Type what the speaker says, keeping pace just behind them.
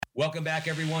Welcome back,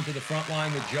 everyone, to the front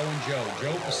line with Joe and Joe.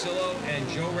 Joe Pasillo and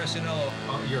Joe Resinello.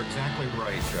 You're exactly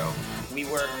right, Joe. We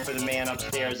work for the man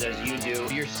upstairs as you do.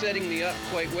 You're setting me up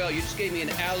quite well. You just gave me an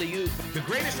alley-oop. The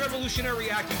greatest revolutionary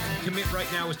act you can commit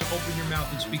right now is to open your mouth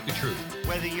and speak the truth.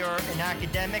 Whether you're an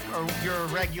academic or you're a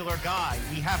regular guy,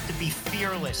 we have to be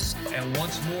fearless. And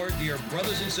once more, dear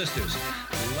brothers and sisters,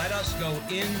 let us go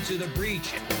into the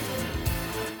breach.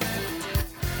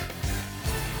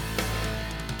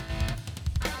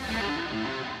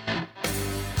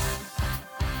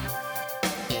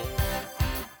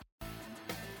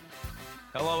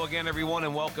 Hello again, everyone,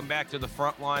 and welcome back to the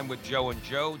front line with Joe and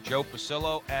Joe. Joe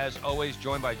Pasillo, as always,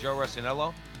 joined by Joe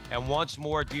Resinello. And once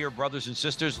more, dear brothers and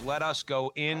sisters, let us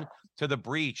go in to the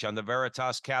breach on the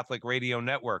Veritas Catholic Radio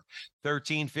Network.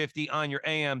 1350 on your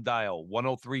AM dial,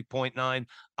 103.9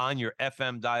 on your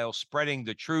FM dial, spreading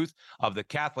the truth of the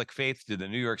Catholic faith to the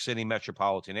New York City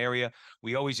metropolitan area.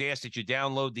 We always ask that you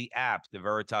download the app, the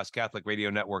Veritas Catholic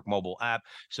Radio Network mobile app,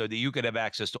 so that you could have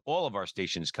access to all of our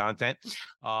station's content.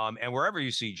 And wherever you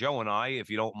see Joe and I, if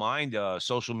you don't mind,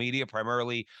 social media,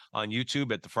 primarily on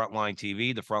YouTube at the Frontline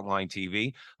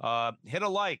TV, hit a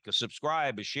like, a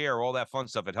subscribe, a share, all that fun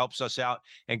stuff. It helps us out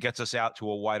and gets us out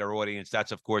to a wider audience.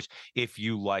 That's, of course, if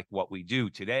you like what we do.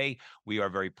 Today, we are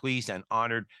very pleased and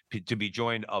honored to be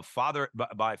joined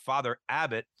by Father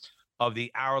Abbot of the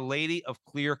Our Lady of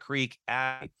Clear Creek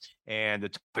Abbey. And the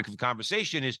topic of the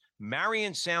conversation is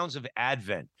Marian Sounds of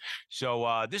Advent.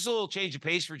 So this is a little change of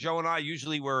pace for Joe and I.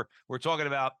 Usually we're talking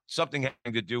about something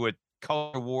having to do with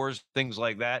color wars, things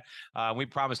like that. We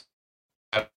promise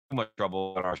not too much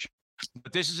trouble on our show.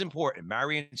 But this is important.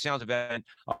 Marian Sounds of Advent.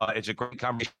 It's a great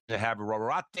conversation to have.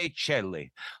 Rorate Coeli.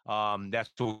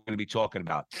 That's what we're going to be talking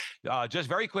about. Just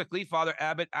very quickly, Father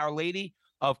Abbot, Our Lady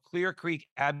of Clear Creek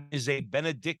Abbey is a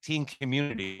Benedictine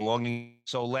community belonging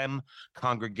to Solem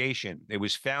congregation. It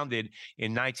was founded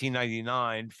in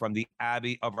 1999 from the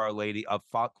Abbey of Our Lady of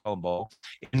Fontainebleau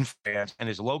in France and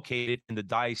is located in the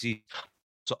Diocese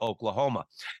of Oklahoma.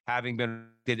 Having been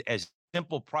elected as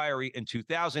simple priory in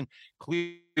 2000,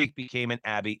 Clear Creek became an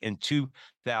abbey in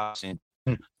 2000.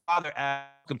 Father,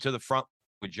 welcome to the front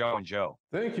with Joe and Joe.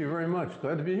 Thank you very much.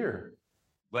 Glad to be here.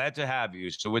 Glad to have you.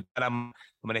 So with that, I'm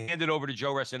going to hand it over to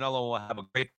Joe Resinello, and we'll have a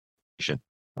great discussion.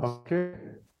 Okay.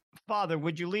 Father,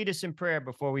 would you lead us in prayer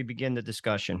before we begin the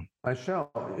discussion? I shall.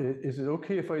 Is it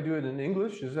okay if I do it in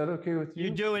English? Is that okay with you? You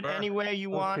do it any way you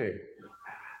want. Okay.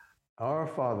 Our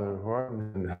Father, who art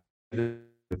in heaven,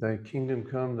 thy kingdom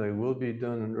come, thy will be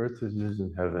done on earth as it is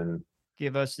in heaven.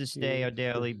 Give us this day our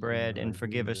daily bread, and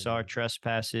forgive us our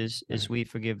trespasses, as we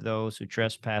forgive those who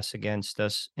trespass against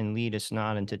us. And lead us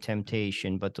not into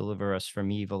temptation, but deliver us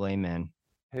from evil. Amen.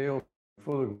 Hail,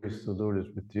 full of grace, the Lord is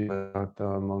with thee. Blessed art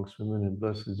thou amongst women, and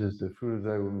blessed is the fruit of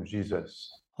thy womb, Jesus.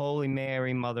 Holy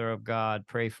Mary, Mother of God,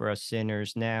 pray for us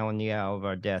sinners, now and the hour of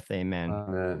our death. Amen.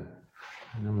 Amen.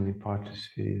 In nomine Patris,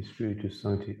 Filii, Spiritus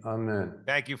Sancti. Amen.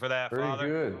 Thank you for that, Very Father.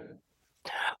 good.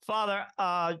 Father,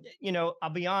 I'll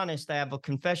be honest, I have a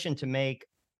confession to make.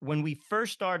 When we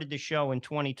first started the show in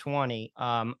 2020,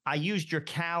 I used your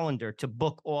calendar to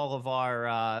book all of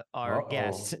our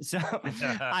guests. So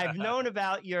I've known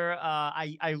about your.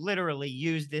 I literally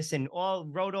used this and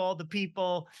wrote all the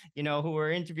people who were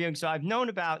interviewing. So I've known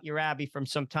about your abbey from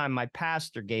some time. My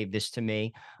pastor gave this to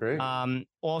me. Great.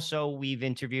 Also, we've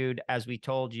interviewed, as we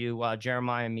told you,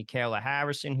 Jeremiah and Michaela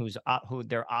Harrison, who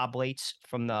they're oblates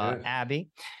from the Abbey.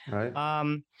 Right.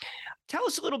 Tell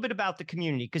us a little bit about the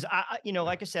community, because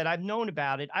like I said, I've known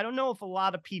about it. I don't know if a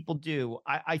lot of people do.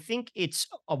 I think it's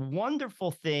a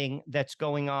wonderful thing that's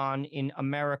going on in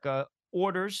America.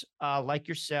 Orders like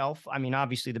yourself. I mean,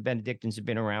 obviously the Benedictines have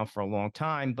been around for a long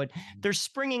time, but they're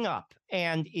springing up,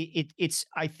 and it's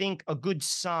I think a good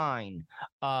sign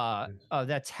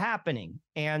that's happening.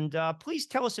 And please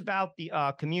tell us about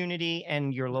the community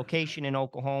and your location in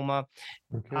Oklahoma.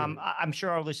 Okay. I'm sure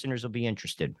our listeners will be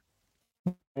interested.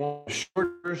 Want the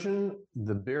short version,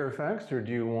 the bare facts, or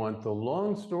do you want the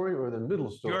long story or the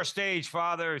middle story? Your stage,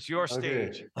 Father. It's your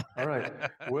stage. Okay. All right.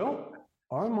 Well,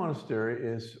 our monastery,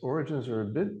 its origins are a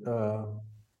bit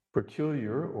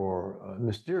peculiar or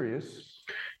mysterious.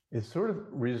 It sort of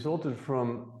resulted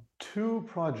from two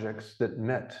projects that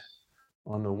met.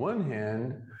 On the one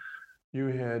hand, you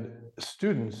had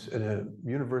students at a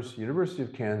University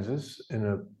of Kansas, in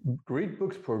a great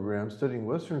books program studying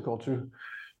Western culture,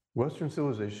 Western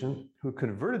civilization, who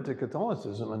converted to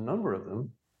Catholicism, a number of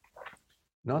them.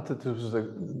 Not that this was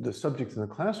the subject in the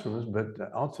classrooms,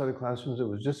 but outside of classrooms, it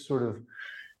was just sort of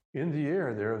in the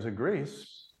air. There was a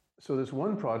grace. so this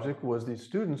one project was these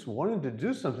students wanted to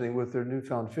do something with their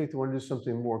newfound faith. They wanted to do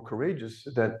something more courageous.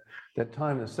 That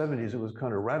time in the 70s, it was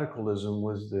kind of radicalism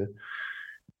was the,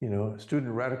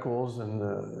 student radicals and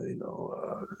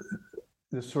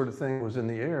this sort of thing was in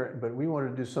the air, but we wanted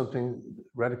to do something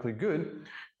radically good.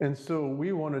 And so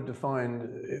we wanted to find,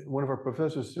 one of our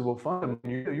professors said, well, find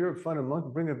a, find a monk,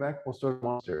 bring it back, we'll start a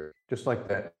monastery. Just like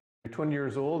that. You're 20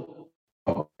 years old,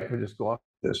 we just go off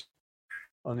this.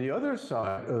 On the other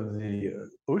side of the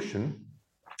ocean,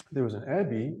 there was an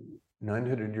abbey,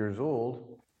 900 years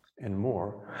old and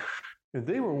more. And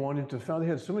they were wanting to found, they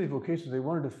had so many vocations they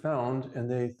wanted to found,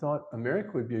 and they thought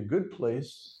America would be a good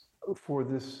place for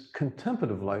this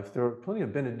contemplative life. There are plenty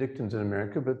of Benedictines in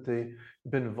America, but they've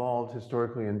been involved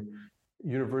historically in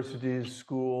universities,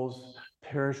 schools,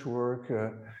 parish work,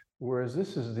 whereas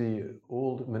this is the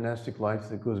old monastic life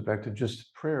that goes back to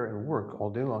just prayer and work all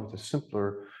day long. It's a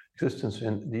simpler existence.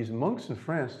 And these monks in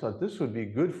France thought this would be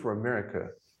good for America,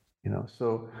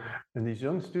 So, and these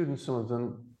young students, some of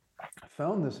them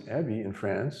found this abbey in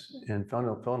France and fell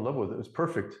in love with it. It was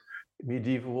perfect.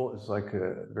 Medieval. It's like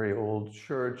a very old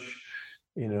church,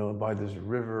 by this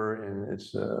river, and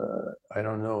it's I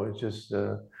don't know. It just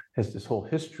has this whole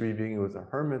history. Being with a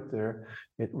hermit there,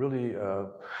 it really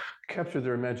captured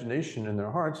their imagination and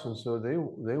their hearts, and so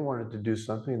they wanted to do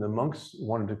something. The monks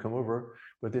wanted to come over,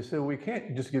 but they said, we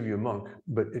can't just give you a monk,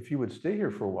 but if you would stay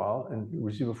here for a while and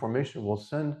receive a formation, we'll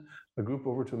send a group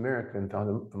over to America and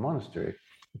found a monastery.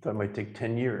 I thought it might take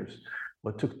 10 years.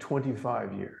 Well, it took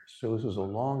 25 years. So this was a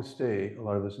long stay a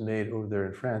lot of us made over there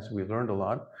in France. We learned a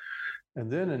lot. And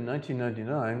then in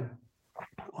 1999,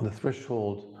 on the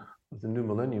threshold of the new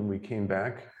millennium, we came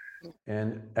back.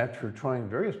 And after trying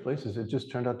various places, it just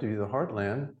turned out to be the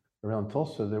heartland around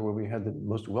Tulsa, there where we had the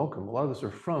most welcome. A lot of us are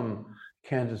from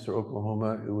Kansas or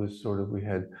Oklahoma. It was sort of, we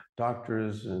had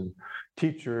doctors and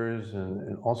teachers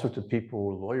and all sorts of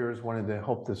people, lawyers wanted to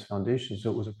help this foundation.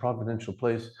 So it was a providential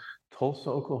place. Tulsa,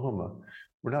 Oklahoma.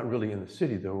 We're not really in the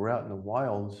city, though. We're out in the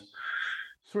wilds,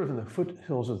 sort of in the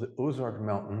foothills of the Ozark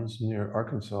Mountains near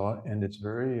Arkansas, and it's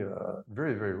very,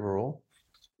 very, very rural.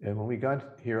 And when we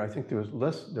got here, I think there are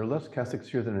less Catholics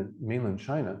here than in mainland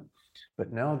China,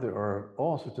 but now there are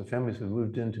all sorts of families who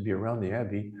moved in to be around the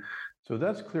Abbey. So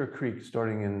that's Clear Creek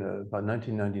starting in about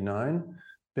 1999.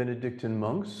 Benedictine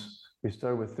monks. We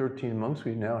started with 13 monks.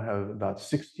 We now have about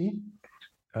 60.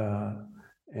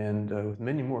 And with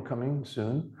many more coming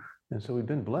soon. And so we've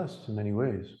been blessed in many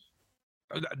ways.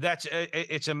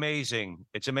 It's amazing.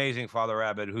 It's amazing, Father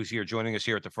Abbot, who's here joining us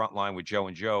here at the front line with Joe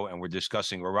and Joe, and we're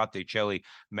discussing Rorate, Coeli,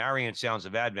 Marian Sounds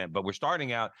of Advent. But we're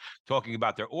starting out talking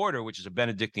about their order, which is a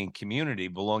Benedictine community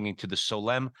belonging to the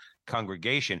Solemn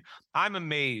congregation. I'm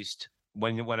amazed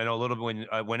when I know a little bit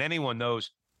when anyone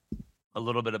knows a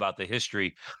little bit about the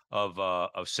history of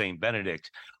Saint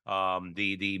Benedict.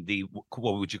 The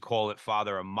what would you call it,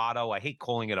 Father? A motto? I hate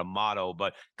calling it a motto,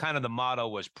 but kind of the motto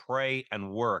was pray and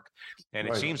work. And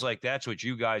It seems like that's what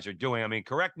you guys are doing. I mean,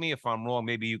 correct me if I'm wrong.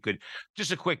 Maybe you could,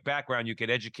 just a quick background, you could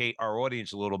educate our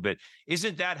audience a little bit.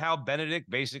 Isn't that how Benedict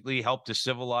basically helped to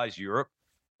civilize Europe?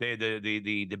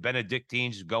 The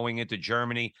Benedictines going into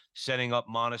Germany, setting up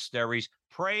monasteries,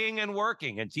 praying and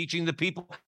working and teaching the people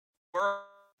work.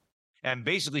 And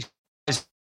basically,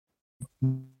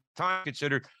 time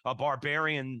considered a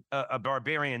barbarian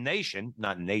nation,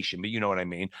 not nation, but you know what I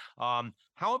mean.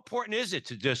 How important is it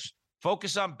to just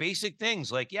focus on basic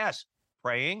things like, yes,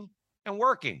 praying and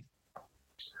working?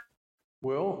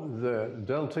 Well,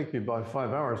 that'll take me about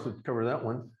 5 hours to cover that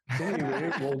one.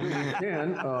 Anyway, well, we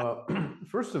can.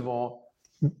 First of all,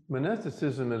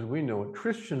 monasticism, as we know it,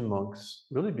 Christian monks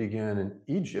really began in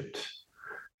Egypt.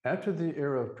 After the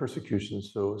era of persecution,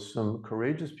 so some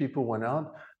courageous people went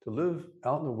out to live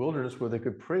out in the wilderness where they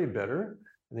could pray better,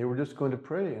 and they were just going to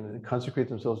pray and consecrate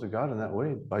themselves to God in that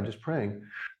way by just praying.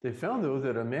 They found, though,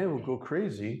 that a man would go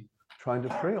crazy trying to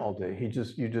pray all day.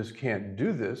 You just can't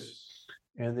do this.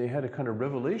 And they had a kind of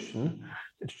revelation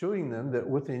showing them that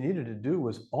what they needed to do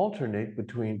was alternate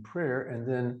between prayer and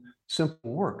then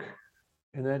simple work.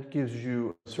 And that gives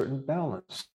you a certain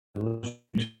balance. There's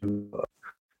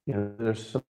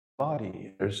some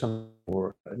body, there's some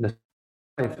for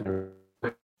life,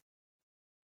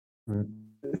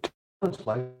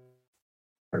 life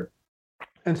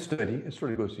and study. It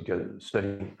sort of goes together.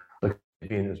 Studying, like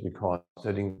as we call it,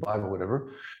 studying the Bible,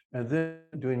 whatever, and then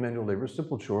doing manual labor,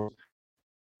 simple chores.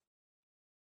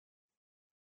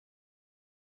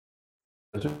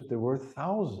 There were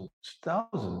thousands,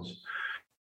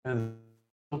 and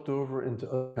built over into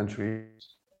other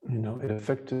countries. It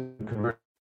affected conversion.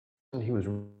 He was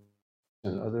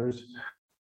and others.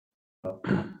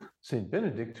 Saint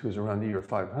Benedict, who was around the year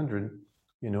 500,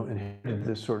 inherited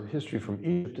this sort of history from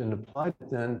Egypt and applied it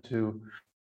then to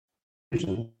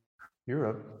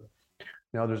Europe.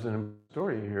 Now, there's a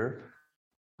story here.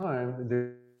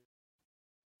 There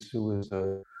who was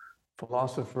a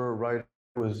philosopher, writer,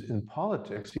 was in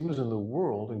politics. He was in the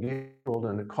world and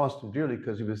it cost him dearly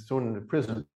because he was thrown into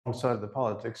prison outside of the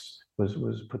politics,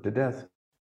 was put to death.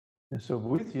 And so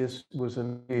Boethius was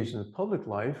engaged in the public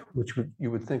life, which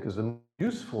you would think is a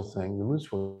useful thing, the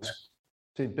useful.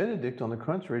 St. Benedict, on the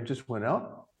contrary, just went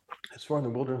out as far in the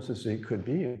wilderness as he could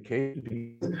be, in a cave, to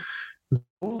be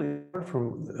totally apart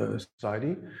from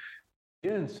society.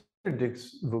 Again, St.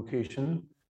 Benedict's vocation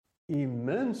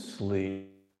immensely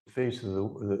face of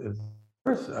the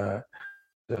earth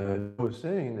was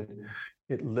saying that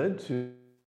it led to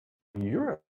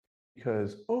Europe,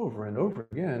 because over and over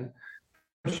again,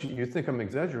 you think I'm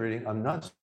exaggerating, I'm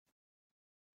not,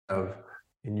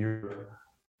 in Europe,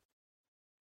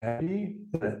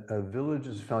 a village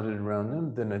is founded around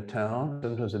them, then a town,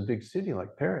 sometimes a big city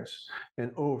like Paris,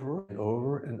 and over and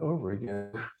over and over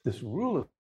again, this rule of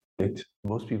it,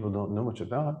 most people don't know much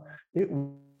about, it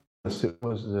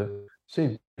was the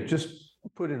same, just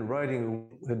put in writing,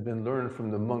 had been learned from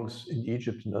the monks in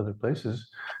Egypt and other places,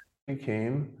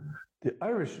 became, the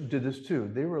Irish did this too.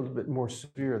 They were a little bit more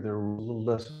severe. They were a little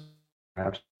less,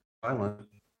 perhaps, violent,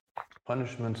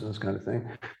 punishments and this kind of thing.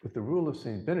 But the rule of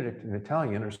St. Benedict in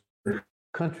Italian, or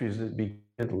countries that began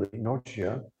Italy,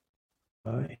 Norcia,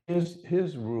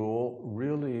 his rule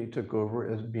really took over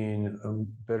as being a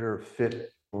better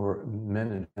fit for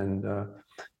men, and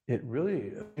it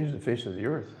really changed the face of the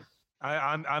earth.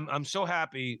 I'm so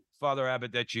happy, Father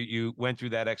Abbot, that you went through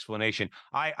that explanation.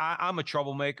 I'm a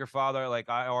troublemaker, Father. Like,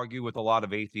 I argue with a lot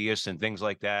of atheists and things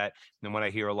like that. And when I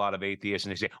hear a lot of atheists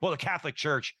and they say, well, the Catholic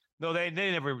Church, no, they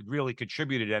never really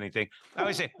contributed anything. I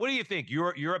always say, what do you think?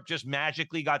 Europe just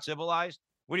magically got civilized?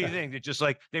 What do you think? It's just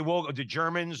like they woke, the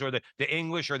Germans or the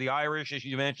English or the Irish, as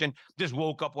you mentioned, just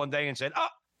woke up one day and said, oh,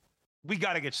 we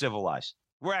got to get civilized.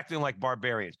 We're acting like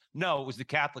barbarians. No, it was the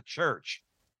Catholic Church.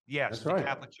 Yes, That's the right.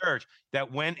 Catholic Church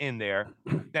that went in there,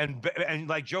 and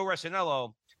like Joe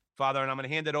Resinello, Father, and I'm going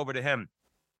to hand it over to him.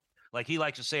 Like he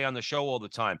likes to say on the show all the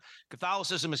time,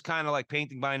 Catholicism is kind of like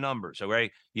painting by numbers.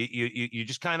 Okay, you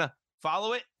just kind of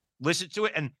follow it, listen to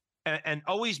it, and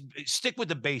always stick with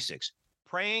the basics.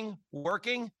 Praying,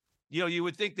 working. You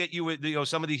would think that you would,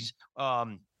 some of these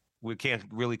we can't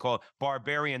really call it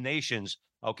barbarian nations.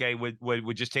 Okay,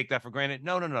 would just take that for granted.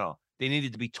 No. They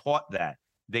needed to be taught that.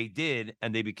 They did,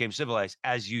 and they became civilized,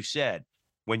 as you said.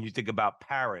 When you think about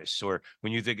Paris, or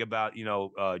when you think about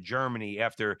Germany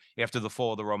after the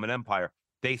fall of the Roman Empire,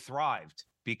 they thrived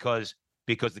because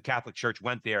the Catholic Church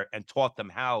went there and taught them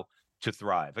how to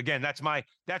thrive. Again, that's my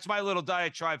little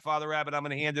diatribe, Father Abbot. I'm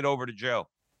going to hand it over to Joe.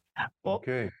 Well,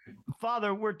 Okay.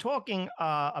 Father, we're talking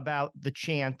about the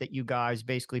chant that you guys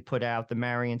basically put out, the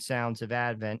Marian Sounds of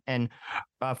Advent. And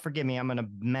forgive me, I'm going to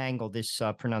mangle this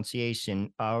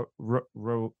pronunciation.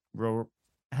 Rorate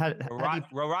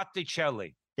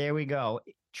Coeli. There we go.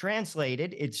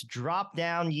 Translated, it's drop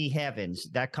down ye heavens.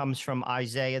 That comes from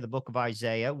Isaiah, the book of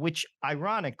Isaiah, which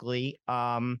ironically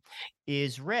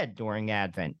is read during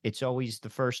Advent. It's always the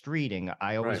first reading.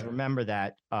 I always remember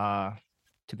that.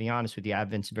 To be honest with you,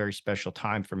 Advent's a very special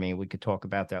time for me. We could talk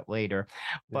about that later.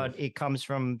 But it comes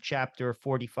from chapter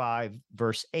 45,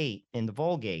 verse 8 in the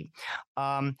Vulgate.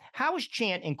 How is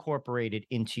chant incorporated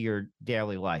into your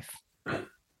daily life?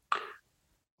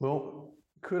 Well,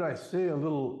 could I say a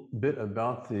little bit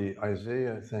about the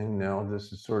Isaiah thing now?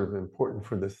 This is sort of important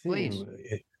for the theme.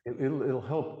 It'll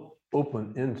help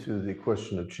open into the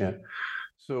question of chant.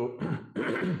 So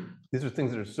these are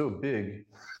things that are so big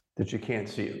that you can't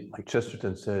see it. Like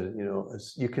Chesterton said,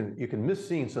 you can miss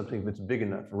seeing something if it's big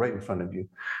enough right in front of you.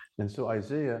 And so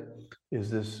Isaiah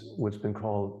is this, what's been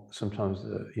called sometimes,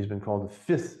 he's been called the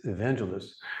fifth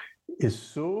evangelist, is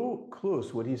so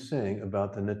close what he's saying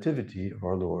about the nativity of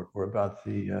our Lord, or about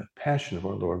the passion of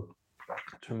our Lord.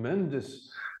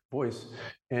 Tremendous voice,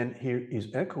 and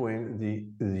he's echoing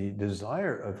the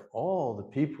desire of all the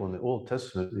people in the Old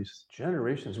Testament, these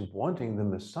generations wanting the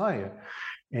Messiah.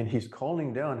 And he's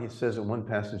calling down, he says in one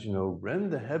passage,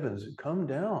 rend the heavens, come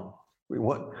down. We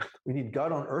need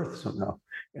God on earth somehow.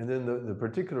 And then the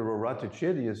particular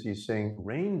Rorate is he's saying,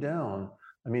 rain down.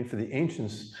 I mean, for the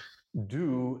ancients,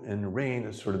 dew and rain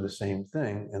is sort of the same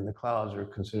thing, and the clouds are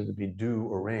considered to be dew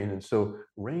or rain. And so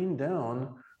rain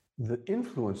down the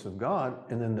influence of God,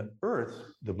 and then the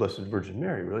earth, the Blessed Virgin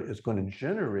Mary, really is going to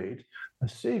generate a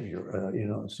savior.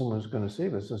 Someone's going to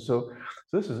save us. And so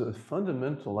this is a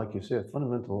fundamental, like you say, a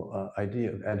fundamental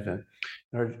idea of Advent.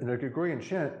 In our Gregorian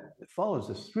chant, it follows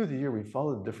this through the year. We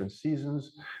follow the different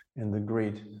seasons and the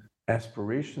great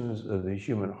aspirations of the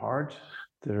human heart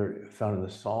that are found in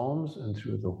the Psalms and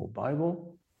through the whole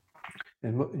Bible.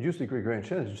 And usually Gregorian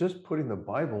chant is just putting the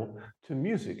Bible to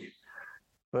music.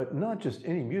 But not just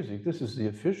any music. This is the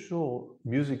official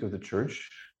music of the church.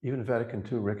 Even Vatican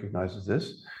II recognizes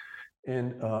this.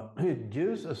 And it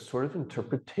gives a sort of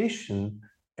interpretation,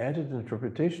 added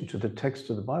interpretation to the text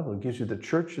of the Bible. It gives you the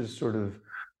church's sort of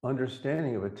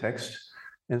understanding of a text.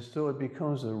 And so it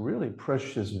becomes a really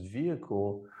precious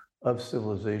vehicle of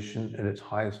civilization at its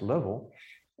highest level.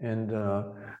 And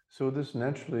so this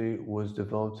naturally was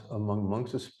developed among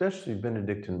monks, especially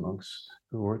Benedictine monks,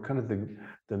 who were kind of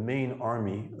the main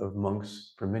army of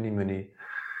monks for many, many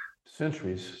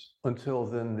centuries, until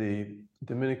then the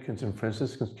Dominicans and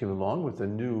Franciscans came along with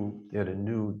they had a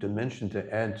new dimension to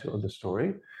add to the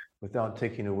story without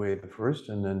taking away the first,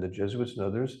 and then the Jesuits and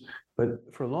others. But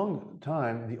for a long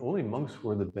time, the only monks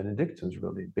were the Benedictines,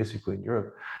 really, basically in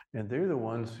Europe. And they're the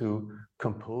ones who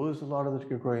composed a lot of the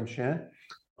Gregorian chant.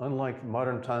 Unlike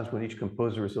modern times when each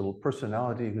composer is a little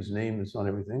personality whose name is on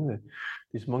everything,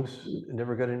 these monks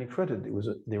never got any credit.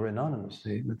 They were anonymous.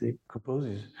 They composed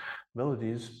these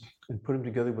melodies and put them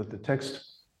together with the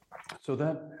text, so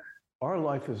that our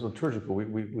life is liturgical.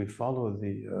 We follow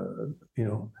the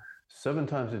 7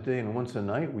 times a day and once a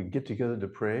night we get together to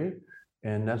pray,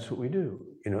 and that's what we do.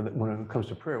 When it comes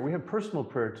to prayer, we have personal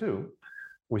prayer too.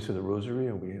 We say the rosary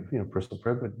and we have personal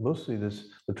prayer, but mostly this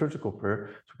liturgical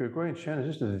prayer. So Gregorian chant is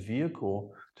just a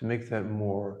vehicle to make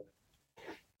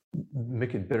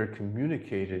it better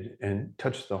communicated and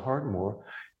touch the heart more.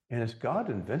 And as God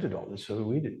invented all this, so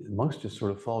monks just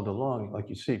sort of followed along, like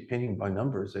you see, painting by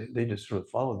numbers. They just sort of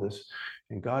follow this,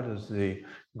 and God is the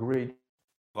great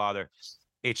Father.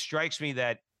 It strikes me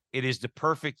that it is the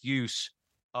perfect use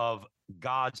of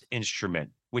God's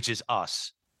instrument, which is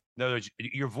us. In other words,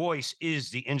 your voice is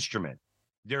the instrument.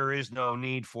 There is no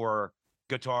need for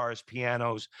guitars,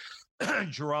 pianos,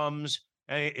 drums.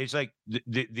 It's like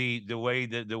the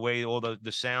way all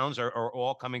the sounds are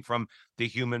all coming from the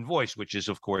human voice, which is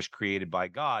of course created by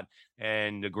God.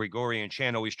 And the Gregorian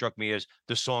chant always struck me as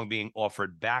the song being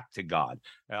offered back to God.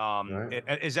 Right.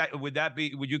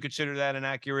 Would you consider that an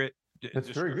accurate That's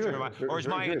very good. or is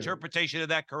my interpretation of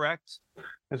that correct?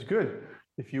 That's good.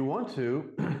 If you want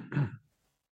to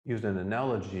use an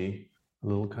analogy, a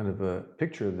little kind of a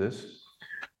picture of this,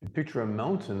 picture a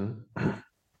mountain.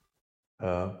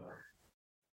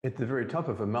 At the very top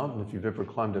of a mountain, if you've ever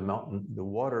climbed a mountain, the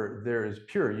water there is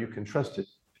pure. You can trust it.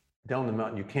 Down the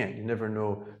mountain, you can't. You never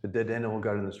know the dead animal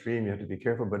got in the stream. You have to be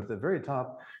careful. But at the very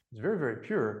top, it's very, very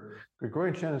pure.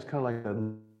 Gregorian chant is kind of like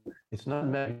that. It's not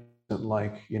magnificent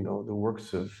like the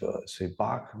works of say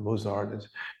Bach, Mozart.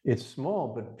 It's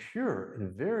small but pure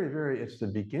and very, very. It's the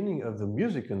beginning of the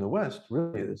music in the West.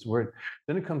 Really, it's where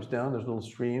then it comes down. There's little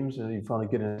streams, and you finally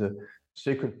get into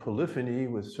sacred polyphony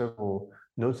with several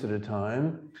notes at a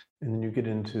time, and then you get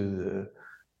into the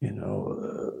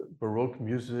Baroque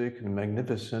music and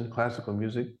magnificent classical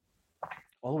music,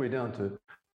 all the way down to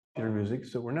music.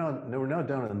 So we're now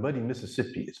down in the muddy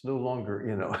Mississippi. It's no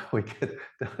longer we get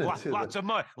down lots of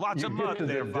mud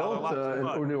there, the Father,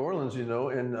 Delta or New Orleans,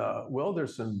 and well,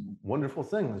 there's some wonderful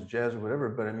things, jazz or whatever,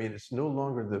 but I mean it's no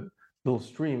longer the little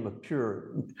stream of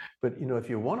pure. But if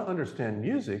you want to understand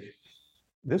music,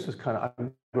 this is kind of, I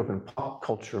grew up in pop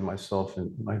culture myself,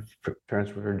 and my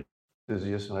parents were very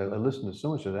enthusiasts, and I listened to so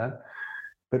much of that.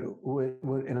 But when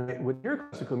you hear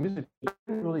classical music, you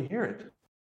didn't really hear it.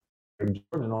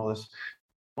 And all this,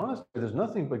 honestly, there's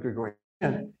nothing but Gregorian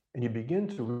chant, and you begin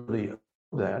to really know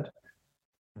that.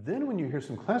 Then when you hear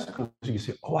some classical music,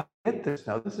 you say, "Oh, I get this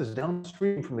now. This is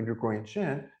downstream from the Gregorian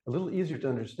chant, a little easier to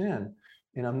understand."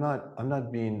 And I'm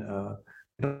not being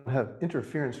I don't have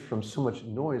interference from so much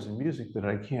noise and music that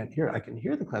I can't hear. I can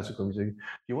hear the classical music.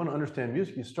 If you want to understand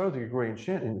music, you start with the Gregorian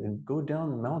chant and go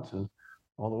down the mountain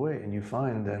all the way, and you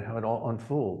find that how it all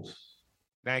unfolds.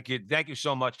 Thank you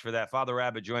so much for that, Father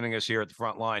Abbot, joining us here at the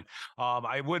front line.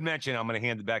 I would mention, I'm going to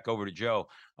hand it back over to Joe.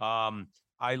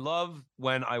 I love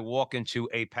when I walk into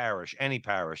a parish, any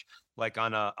parish, like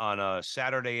on a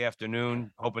Saturday afternoon,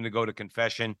 hoping to go to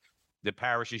confession. The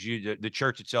parish is usually, the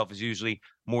church itself is usually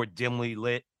more dimly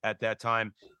lit at that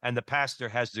time, and the pastor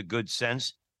has the good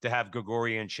sense to have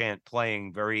Gregorian chant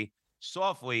playing very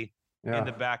softly in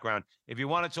the background. If you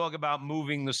want to talk about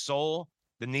moving the soul,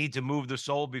 the need to move the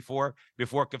soul before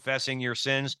confessing your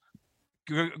sins,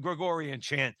 Gregorian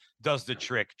chant does the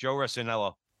trick. Joe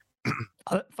Rossinello.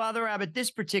 Father Abbott,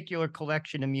 this particular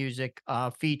collection of music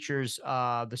features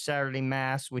the Saturday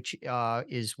Mass, which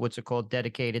is what's it called,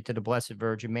 dedicated to the Blessed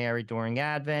Virgin Mary during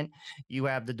Advent. You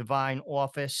have the Divine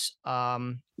Office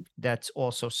that's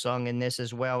also sung in this,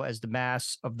 as well as the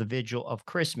Mass of the Vigil of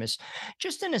Christmas.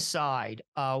 Just an aside,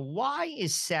 why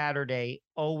is Saturday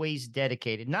always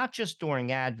dedicated, not just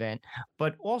during Advent,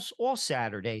 but also all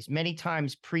Saturdays? Many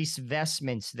times, priests'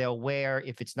 vestments they'll wear,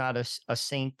 if it's not a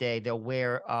saint day, they'll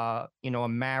wear, a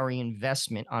Marian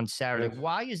vestment on Saturday. Yes.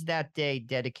 Why is that day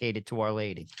dedicated to Our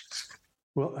Lady?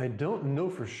 Well, I don't know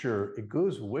for sure. It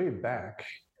goes way back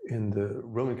in the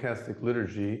Roman Catholic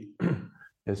liturgy.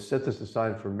 Has set this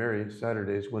aside for Mary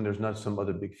Saturdays when there's not some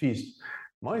other big feast.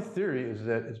 My theory is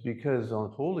that it's because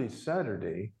on Holy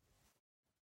Saturday,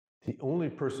 the only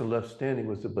person left standing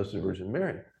was the Blessed Virgin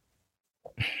Mary.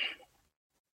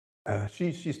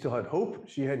 She still had hope.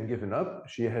 She hadn't given up.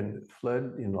 She hadn't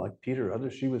fled, like Peter or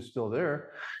others. She was still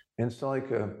there. And so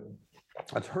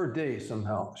that's her day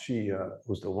somehow. She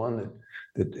was the one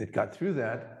that it got through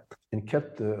that and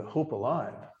kept the hope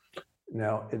alive.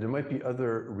 Now, there might be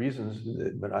other reasons,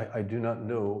 but I do not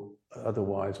know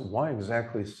otherwise why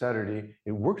exactly Saturday.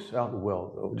 It works out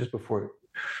well, though. Just before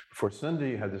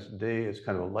Sunday, you have this day. It's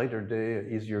kind of a lighter day,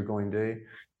 an easier going day.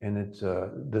 And it's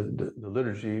the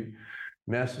liturgy,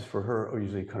 masses for her are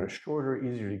usually kind of shorter,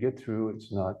 easier to get through.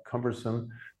 It's not cumbersome.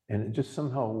 And it just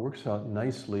somehow works out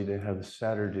nicely to have a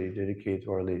Saturday dedicated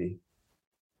to Our Lady.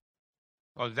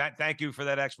 Oh, thank you for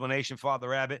that explanation,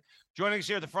 Father Abbott. Joining us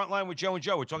here at the front line with Joe and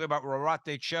Joe, we're talking about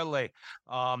Rorate Coeli,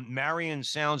 Marian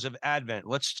sounds of Advent.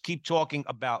 Let's keep talking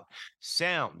about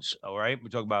sounds, all right? We're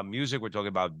talking about music. We're talking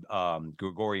about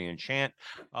Gregorian chant.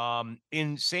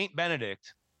 In St.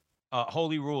 Benedict,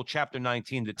 Holy Rule, Chapter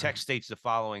 19, the text states the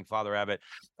following, Father Abbott,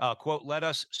 quote, "Let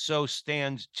us so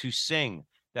stand to sing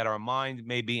that our mind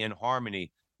may be in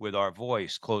harmony with our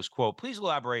voice," close quote. Please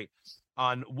elaborate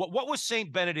on what was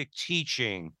St. Benedict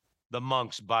teaching the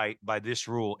monks by this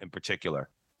rule in particular?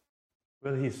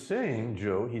 Well, he's saying,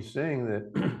 Joe,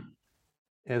 that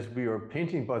as we are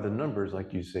painting by the numbers,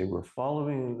 like you say, we're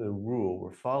following the rule,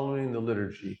 we're following the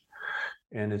liturgy,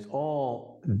 and it's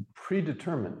all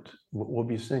predetermined what we'll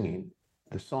be singing,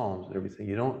 the psalms and everything.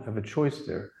 You don't have a choice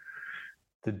there.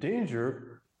 The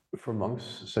danger for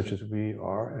monks, such as we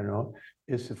are,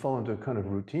 is to fall into a kind of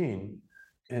routine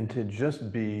and to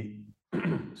just be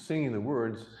singing the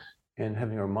words and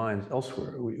having our minds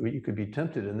elsewhere. You could be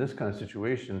tempted in this kind of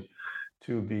situation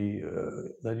to be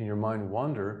letting your mind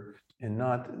wander and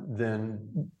not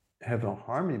then have a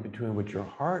harmony between what your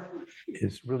heart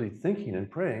is really thinking and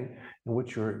praying and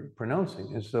what you're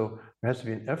pronouncing. And so there has to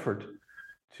be an effort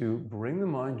to bring the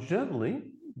mind gently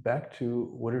back to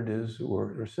what it is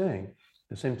we're saying.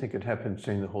 The same thing could happen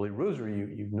saying the Holy Rosary.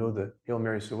 You know the Hail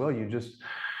Mary so well, you just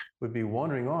would be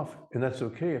wandering off, and that's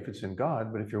okay if it's in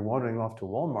God, but if you're wandering off to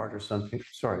Walmart or something,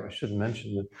 sorry, I shouldn't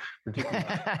mention the particular,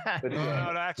 but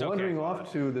No, that's wandering okay.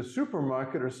 off to the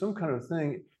supermarket or some kind of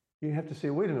thing, you have to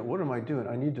say, wait a minute, what am I doing?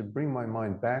 I need to bring my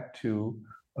mind back to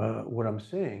what I'm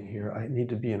saying here. I need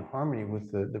to be in harmony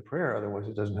with the prayer, otherwise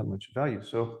it doesn't have much value.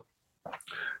 So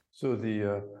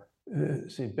the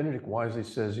St. Benedict wisely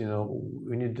says,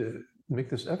 we need to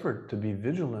make this effort to be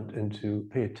vigilant and to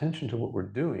pay attention to what we're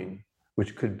doing,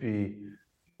 which could be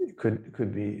there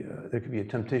could be a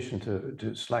temptation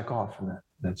to slack off in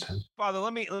that sense. Father,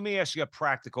 let me ask you a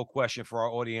practical question for our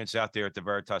audience out there at the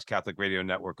Veritas Catholic Radio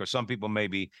Network, or some people may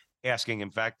be asking. In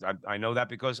fact, I know that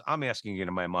because I'm asking it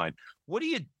in my mind. What do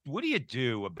you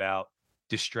do about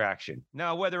distraction?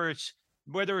 Now, whether it's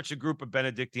a group of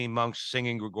Benedictine monks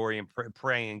singing Gregorian,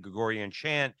 praying Gregorian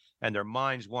chant, and their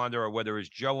minds wander, or whether it's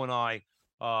Joe and I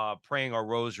praying our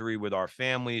rosary with our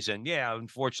families, and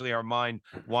unfortunately our mind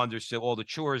wanders to all the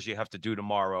chores you have to do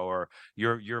tomorrow, or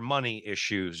your money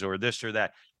issues, or this or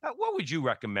that. What would you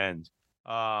recommend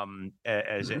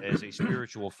as a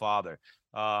spiritual father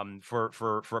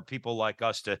for people like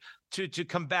us to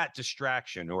combat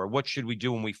distraction, or what should we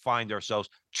do when we find ourselves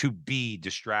to be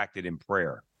distracted in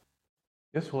prayer?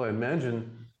 Yes, well, I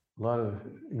imagine a lot of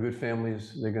good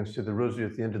families, they're going to say the rosary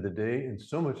at the end of the day, and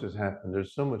so much has happened.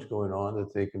 There's so much going on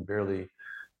that they can barely,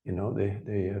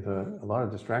 they have a lot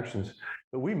of distractions.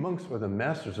 But we monks are the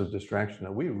masters of distraction.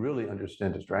 Now, we really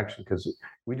understand distraction because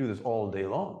we do this all day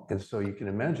long. And so you can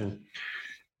imagine.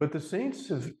 But the saints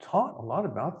have taught a lot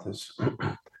about this.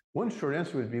 One short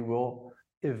answer would be, well,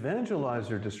 evangelize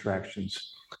your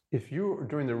distractions. If you,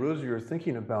 during the rosary, you're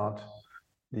thinking about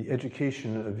the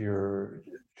education of your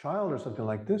child or something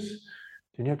like this,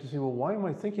 then you have to say, well, why am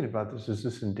I thinking about this? Is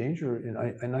this in danger?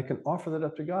 And I can offer that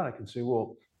up to God. I can say,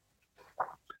 well,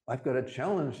 I've got a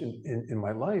challenge in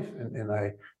my life, and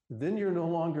then you're no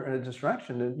longer in a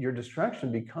distraction, and your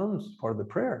distraction becomes part of the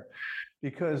prayer,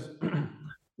 because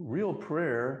real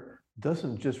prayer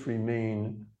doesn't just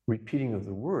remain repeating of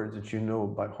the words that you know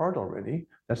by heart already.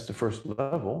 That's the first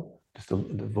level, just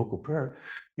the vocal prayer.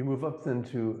 You move up then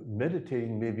to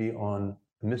meditating maybe on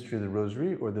the mystery of the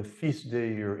rosary or the feast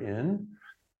day you're in.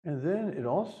 And then it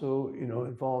also,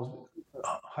 involves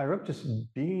higher up, just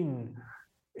being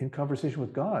in conversation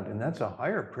with God. And that's a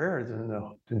higher prayer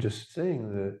than just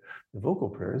saying the vocal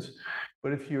prayers.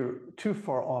 But if you're too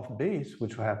far off base,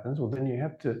 which happens, well, then you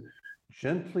have to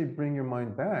gently bring your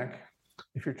mind back.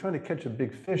 If you're trying to catch a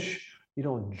big fish, you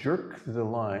don't jerk the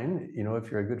line.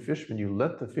 If you're a good fisherman, you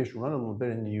let the fish run a little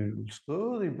bit and you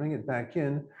slowly bring it back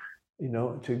in,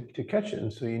 to catch it.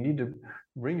 And so you need to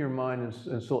bring your mind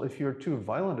and soul. If you're too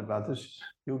violent about this,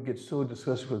 you'll get so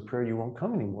disgusted with prayer you won't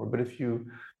come anymore. But if you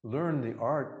learn the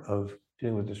art of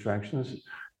dealing with distractions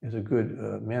as a good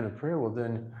man of prayer, well,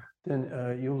 then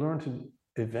you'll learn to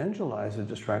evangelize the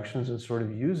distractions and sort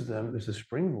of use them as a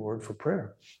springboard for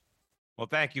prayer. Well,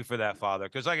 thank you for that, Father.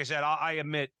 Because like I said, I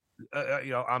admit,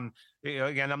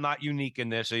 again, I'm not unique in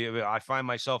this. I find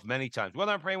myself many times,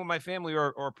 whether I'm praying with my family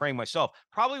or praying myself,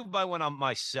 probably when I'm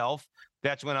myself,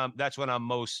 that's when I'm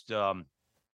most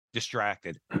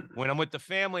distracted. When I'm with the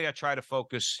family, I try to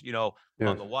focus,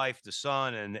 on the wife, the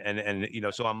son, and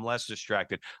so I'm less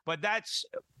distracted. But that's,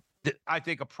 I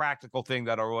think, a practical thing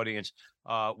that our audience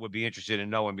would be interested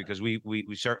in knowing, because we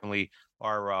certainly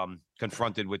are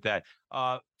confronted with that.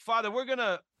 Father, we're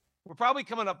probably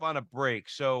coming up on a break,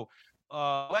 so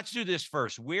let's do this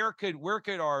first. Where could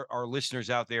our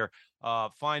listeners out there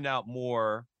find out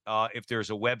more, if there's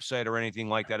a website or anything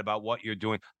like that about what you're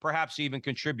doing, perhaps even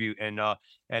contribute and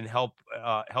help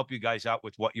you guys out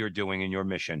with what you're doing in your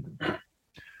mission?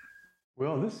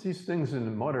 Well, these things in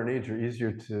the modern age are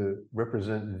easier to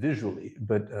represent visually,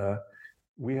 but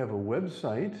we have a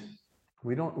website.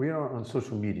 We aren't on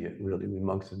social media, really. We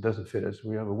monks, it doesn't fit us.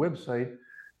 We have a website,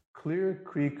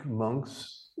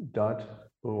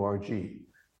 clearcreekmonks.org,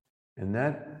 and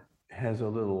that has a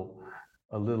little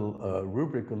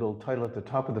rubric, a little title at the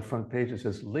top of the front page that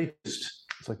says latest.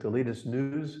 It's like the latest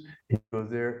news. You go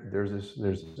there, there's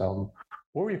this album.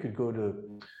 Or you could go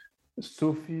to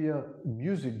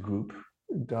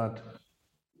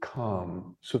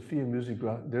SophiaMusicGroup.com. Sophia Music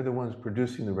Group, they're the ones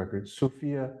producing the record.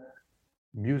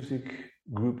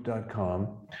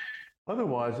 SophiaMusicGroup.com.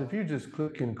 Otherwise, if you just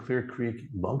click in Clear Creek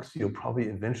Monks, you'll probably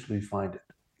eventually find it.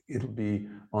 It'll be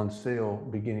on sale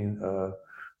beginning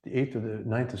the 8th or the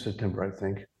 9th of September, I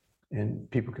think, and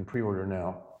people can pre-order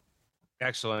now.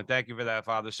 Excellent. Thank you for that,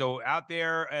 Father. So out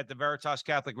there at the Veritas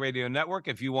Catholic Radio Network,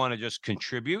 if you want to just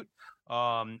contribute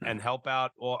and help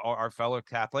out our fellow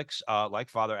Catholics, like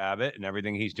Father Abbot and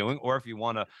everything he's doing, or if you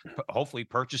want to hopefully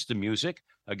purchase the music,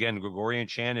 again, Gregorian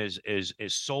chant is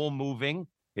soul moving.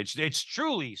 It's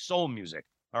truly soul music.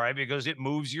 All right, because it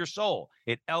moves your soul.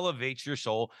 It elevates your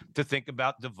soul to think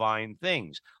about divine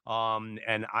things.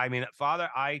 And I mean, Father,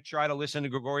 I try to listen to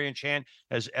Gregorian chant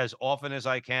as often as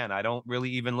I can. I don't really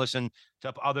even listen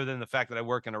to, other than the fact that I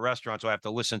work in a restaurant, so I have to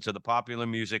listen to the popular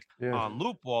music on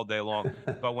loop all day long.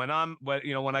 But when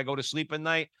I go to sleep at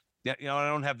night, I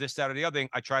don't have this, that, or the other thing.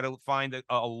 I try to find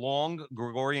a long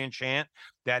Gregorian chant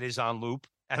that is on loop,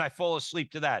 and I fall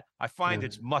asleep to that. I find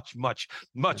it's much, much,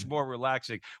 much more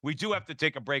relaxing. We do have to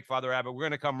take a break, Father Abbot. We're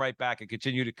going to come right back and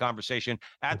continue the conversation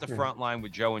at the front line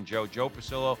with Joe and Joe. Joe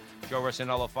Pasillo, Joe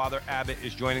Rossinello. Father Abbot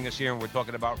is joining us here, and we're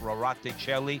talking about Rorate,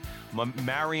 Coeli,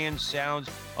 Marian Sounds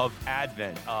of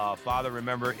Advent. Father,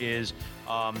 remember, is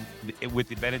with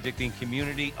the Benedictine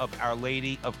community of Our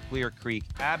Lady of Clear Creek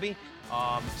Abbey.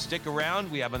 Stick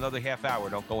around. We have another half hour.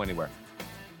 Don't go anywhere.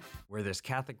 Where there's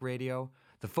Catholic radio,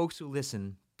 the folks who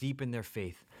listen deepen their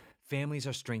faith, families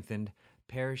are strengthened,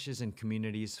 parishes and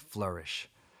communities flourish.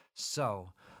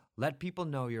 So, let people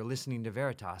know you're listening to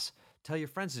Veritas, tell your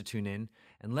friends to tune in,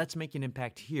 and let's make an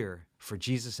impact here for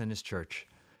Jesus and His Church.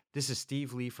 This is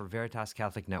Steve Lee for Veritas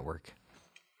Catholic Network.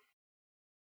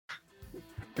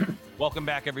 Welcome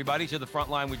back, everybody, to the front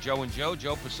line with Joe and Joe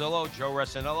Pasillo, Joe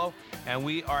Rossinello, and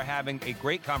we are having a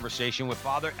great conversation with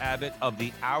Father Abbot of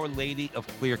the Our Lady of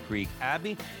Clear Creek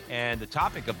Abbey, and the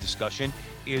topic of discussion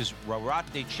is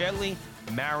Rorate, Coeli,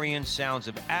 Marian Sounds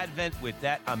of Advent. With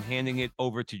that, I'm handing it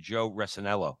over to Joe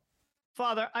Rossinello.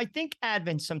 Father, I think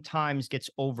Advent sometimes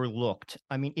gets overlooked.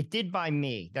 I mean, it did by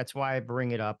me. That's why I bring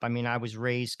it up. I mean, I was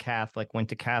raised Catholic, went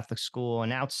to Catholic school,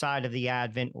 and outside of the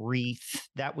Advent wreath,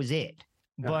 that was it.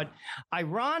 But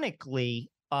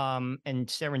ironically, and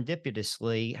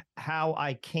serendipitously, how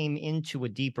I came into a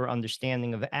deeper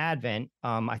understanding of Advent,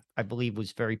 I believe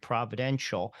was very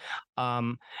providential.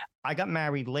 I got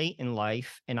married late in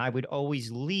life, and I would always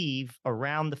leave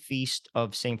around the feast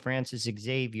of St. Francis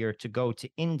Xavier to go to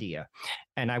India.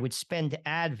 And I would spend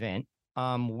Advent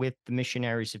with the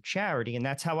missionaries of charity. And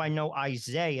that's how I know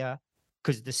Isaiah,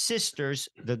 because the sisters,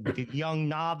 the young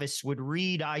novice would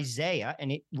read Isaiah,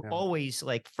 and it always,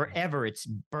 like forever, it's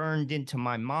burned into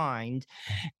my mind.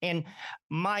 And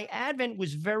my Advent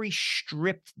was very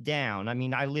stripped down. I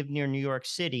mean, I live near New York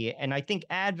City, and I think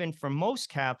Advent for most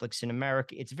Catholics in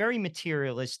America, it's very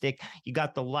materialistic. You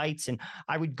got the lights, and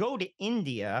I would go to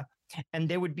India, and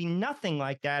there would be nothing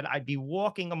like that. I'd be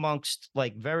walking amongst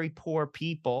like very poor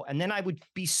people, and then I would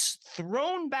be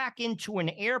thrown back into an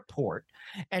airport,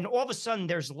 and all of a sudden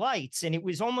there's lights, and it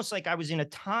was almost like I was in a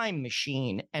time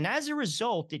machine. And as a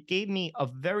result, it gave me a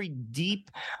very deep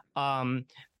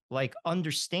like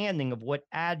understanding of what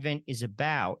Advent is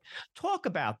about. Talk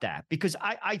about that, because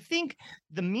I think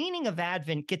the meaning of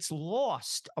Advent gets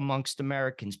lost amongst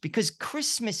Americans because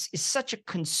Christmas is such a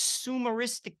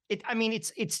consumeristic.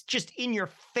 It's just in your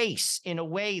face in a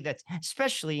way that's,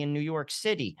 especially in New York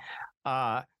City,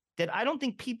 that I don't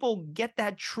think people get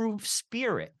that true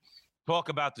spirit. Talk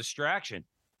about distraction.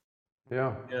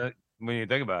 Yeah. When you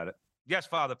think about it. Yes,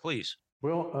 Father, please.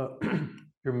 Well,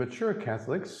 your mature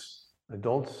Catholics,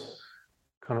 adults,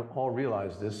 kind of all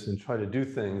realize this and try to do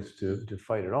things to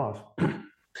fight it off.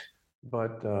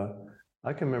 But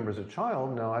I can remember as a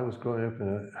child, now I was growing up in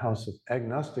a house of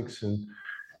agnostics, and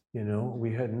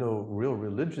we had no real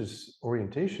religious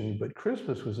orientation, but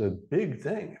Christmas was a big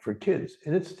thing for kids.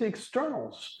 And it's the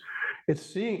externals.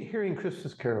 It's hearing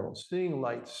Christmas carols, seeing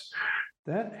lights.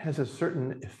 That has a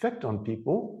certain effect on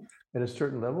people at a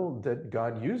certain level that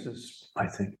God uses, I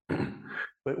think.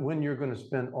 But when you're going to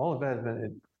spend all of Advent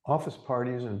at office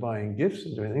parties and buying gifts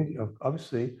and everything,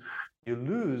 obviously you're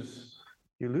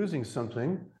losing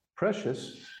something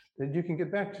precious that you can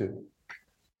get back to.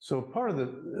 So part of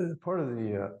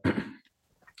the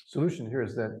solution here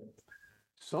is that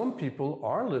some people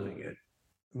are living it.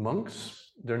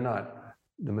 Monks, they're not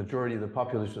the majority of the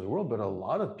population of the world, but a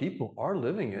lot of people are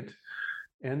living it,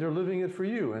 and they're living it for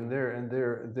you, and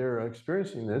they're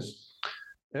experiencing this.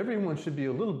 Everyone should be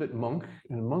a little bit monk,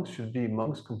 and monks should be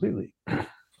monks completely.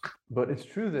 But it's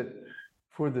true that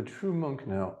for the true monk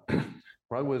now,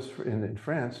 where I was in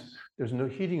France, there's no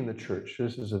heating in the church.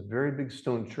 This is a very big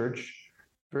stone church,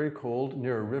 very cold,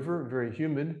 near a river, very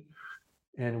humid.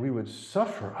 And we would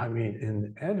suffer,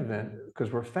 in Advent,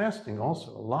 because we're fasting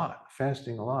also a lot,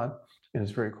 and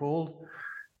it's very cold.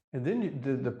 And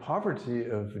then the poverty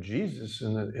of Jesus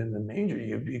in the manger,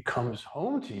 it comes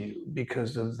home to you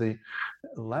because of the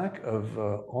lack of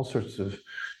all sorts of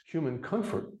human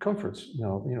comforts.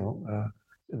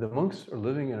 The monks are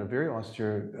living in a very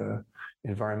austere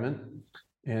environment,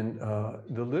 and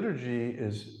the liturgy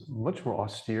is much more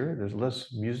austere. There's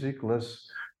less music,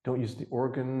 don't use the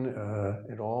organ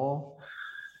at all,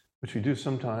 which we do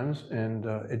sometimes, and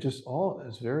it just all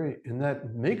is and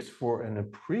that makes for an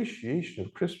appreciation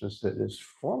of Christmas that is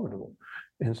formidable.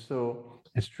 And so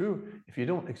it's true, if you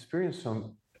don't experience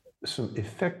some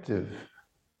effective,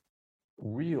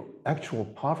 real, actual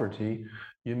poverty,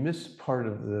 you miss part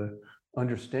of the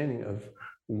understanding of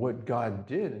what God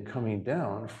did in coming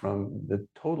down from the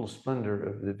total splendor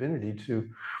of divinity to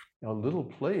a little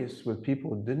place with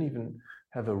people who didn't even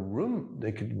have a room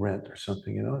they could rent or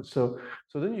something, So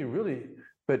then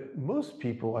but most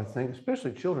people, I think,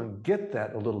 especially children, get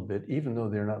that a little bit, even though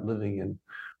they're not living in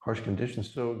harsh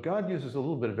conditions. So God uses a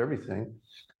little bit of everything,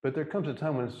 but there comes a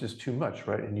time when it's just too much,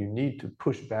 right? And you need to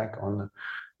push back on the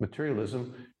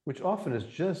materialism, which often is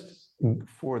just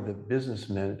for the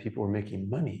businessmen, people are making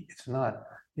money. It's not,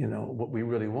 what we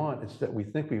really want. It's that we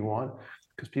think we want,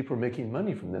 because people are making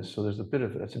money from this. So there's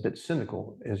that's a bit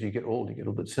cynical. As you get old, you get a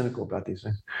little bit cynical about these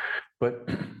things. But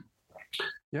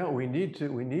yeah, we need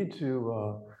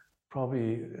to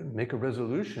probably make a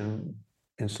resolution,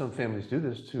 and some families do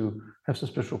this, to have some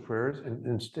special prayers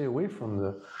and stay away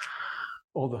from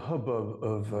all the hubbub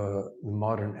of the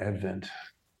modern Advent.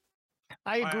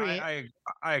 I agree.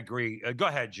 I agree. Go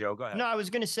ahead, Joe. Go ahead. No, I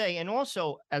was going to say, and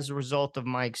also as a result of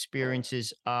my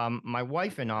experiences, my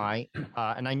wife and I,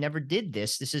 and I never did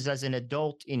this. This is as an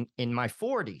adult in my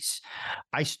 40s.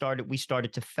 We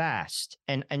started to fast,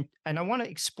 and I want to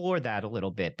explore that a little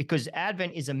bit, because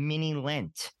Advent is a mini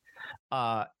Lent.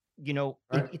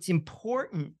 It's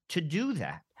important to do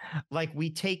that. Like we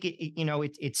take it,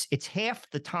 it's half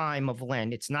the time of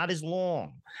Lent. It's not as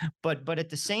long, but at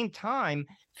the same time,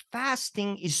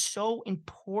 fasting is so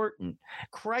important.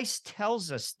 Christ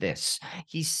tells us this.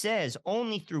 He says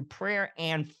only through prayer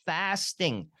and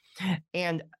fasting.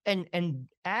 And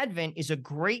Advent is a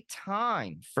great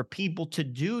time for people to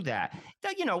do that.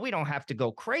 We don't have to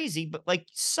go crazy, but like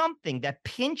something that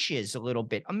pinches a little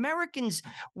bit. Americans,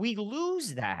 we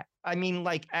lose that. I mean,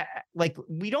 like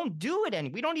we don't do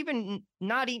it we don't even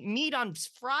not eat meat on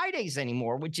Fridays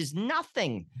anymore, which is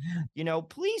nothing.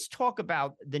 Please talk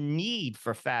about the need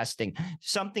for fasting,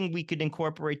 something we could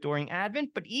incorporate during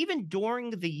Advent, but even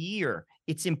during the year,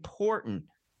 it's important.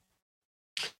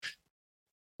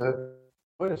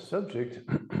 Quite a subject.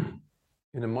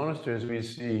 In the monasteries, we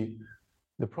see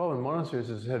the problem in monasteries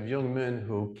is have young men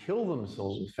who kill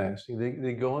themselves with fasting.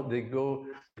 They go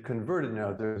converted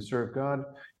now. They serve God,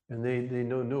 and they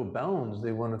know no bounds.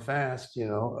 They want to fast.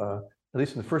 At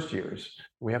least in the first years,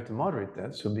 we have to moderate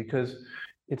that. So because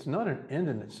it's not an end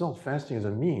in itself, fasting is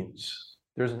a means.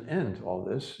 There's an end to all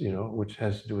this, which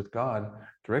has to do with God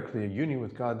directly, a union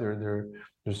with God.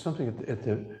 There's something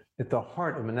at the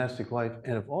heart of monastic life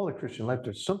and of all the Christian life.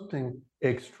 There's something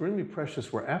extremely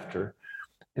precious we're after,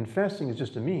 and fasting is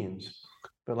just a means.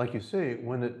 But like you say,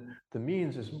 when the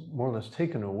means is more or less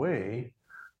taken away,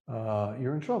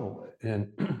 you're in trouble.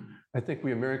 And I think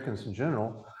we Americans in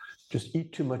general just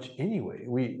eat too much anyway.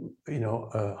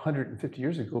 150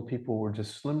 years ago, people were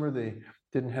just slimmer. They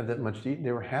didn't have that much to eat.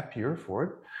 They were happier for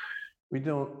it. We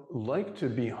don't like to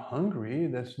be hungry.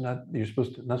 That's not, you're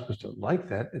not supposed to like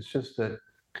that. It's just that,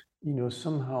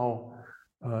 somehow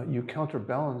you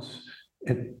counterbalance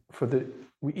it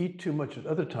we eat too much at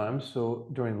other times. So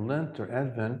during Lent or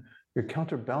Advent, you're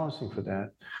counterbalancing for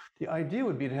that. The idea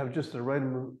would be to have just the right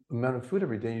amount of food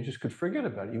every day. You just could forget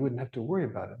about it. You wouldn't have to worry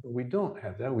about it. But we don't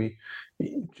have that. We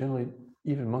generally,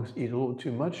 even monks, eat a little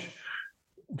too much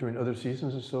during other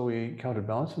seasons, and so we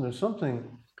counterbalance. And there's something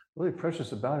really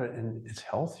precious about it, and it's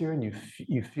healthier, and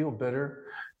you feel better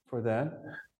for that.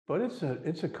 But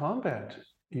it's a combat.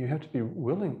 You have to be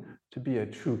willing to be a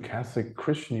true Catholic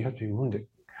Christian. You have to be willing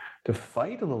to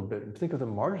fight a little bit. And think of the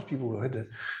martyrs, people who had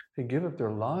to give up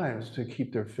their lives to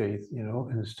keep their faith,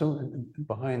 and still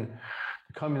behind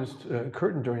the communist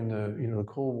curtain during the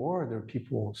Cold War, there are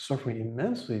people suffering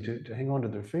immensely to hang on to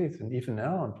their faith, and even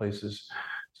now in places.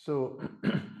 So,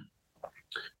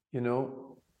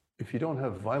 if you don't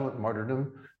have violent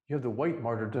martyrdom, you have the white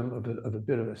martyrdom of a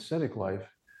bit of ascetic life,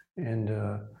 and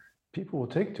people will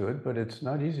take to it, but it's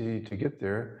not easy to get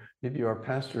there. Maybe our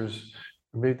pastors,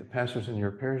 or maybe the pastors in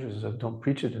your parishes don't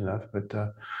preach it enough, but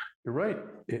you're right.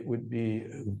 It would be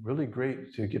really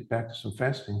great to get back to some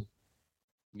fasting.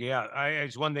 Yeah,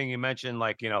 it's one thing you mentioned,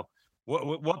 like,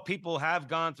 what people have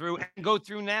gone through and go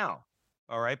through now.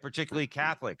 All right, particularly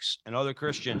Catholics and other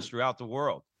Christians throughout the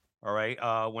world. All right,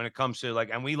 when it comes to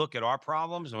and we look at our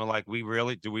problems and we're like,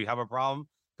 do we have a problem?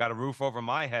 Got a roof over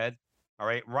my head. All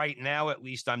right now, at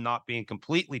least I'm not being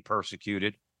completely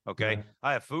persecuted. Okay, Yeah.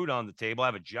 I have food on the table. I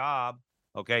have a job.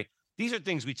 Okay, these are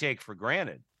things we take for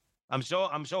granted. I'm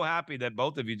so happy that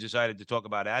both of you decided to talk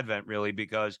about Advent, really,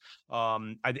 because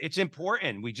it's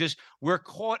important. We're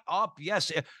caught up. Yes,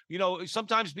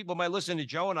 sometimes people might listen to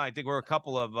Joe and I think we're a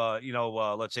couple of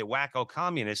let's say wacko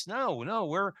communists.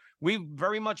 No, we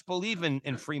very much believe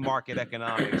in free market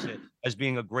economics as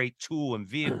being a great tool and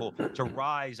vehicle to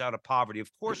rise out of poverty.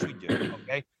 Of course we do.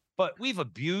 Okay, but we've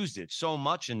abused it so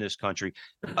much in this country.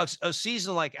 A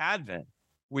season like Advent,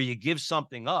 where you give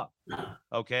something up.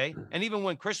 Okay. And even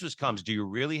when Christmas comes, do you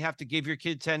really have to give your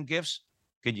kid 10 gifts?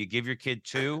 Can you give your kid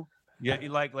 2? Yeah, you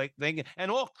like thinking, and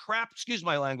all crap, excuse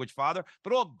my language, Father,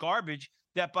 but all garbage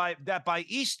that by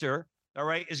Easter, all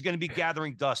right, is going to be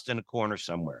gathering dust in a corner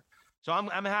somewhere. So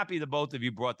I'm happy that both of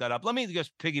you brought that up. Let me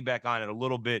just piggyback on it a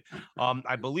little bit.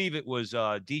 I believe it was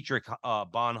Dietrich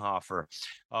Bonhoeffer,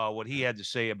 what he had to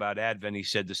say about Advent. He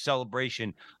said the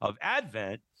celebration of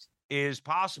Advent is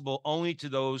possible only to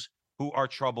those who are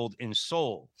troubled in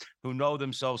soul, who know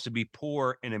themselves to be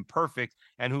poor and imperfect,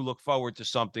 and who look forward to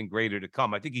something greater to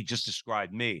come. I think he just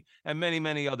described me and many,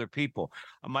 many other people.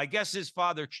 My guess is,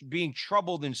 Father, being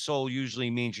troubled in soul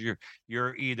usually means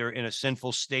you're either in a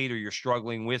sinful state or you're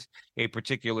struggling with a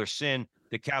particular sin.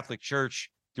 The Catholic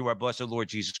Church, through our blessed Lord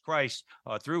Jesus Christ,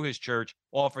 through his church,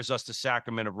 offers us the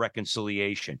sacrament of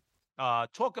reconciliation.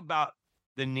 Talk about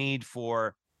the need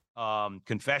for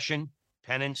confession,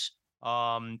 penance,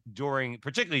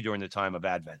 particularly during the time of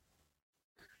Advent.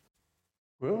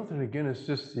 Well, then again, it's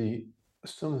just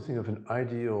something of an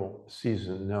ideal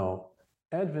season. Now,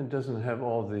 Advent doesn't have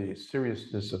all the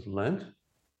seriousness of Lent.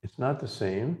 It's not the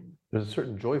same. there's a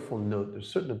certain joyful note.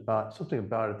 There's something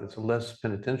about it that's less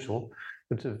penitential.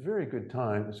 It's a very good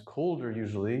time. It's colder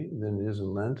usually than it is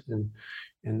in Lent, and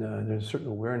there's a certain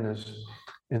awareness.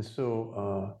 And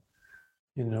so,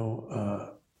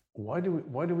 why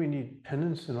do we need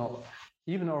penance and all?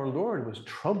 Even our Lord was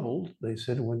troubled. They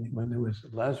said when there was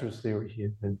Lazarus, he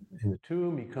had been in the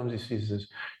tomb. He comes, he sees his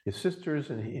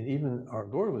sisters, and even our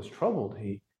Lord was troubled.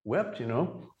 He wept,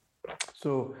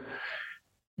 So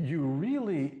you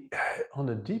really, on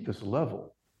the deepest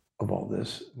level of all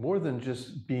this, more than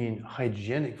just being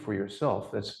hygienic for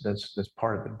yourself, that's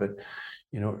part of it, but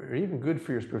or even good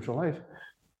for your spiritual life,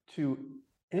 to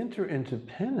enter into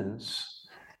penance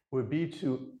would be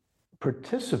to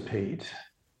participate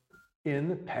in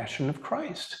the passion of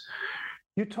Christ.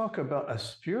 You talk about a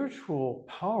spiritual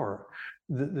power.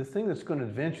 The thing that's going to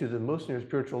advance you the most in your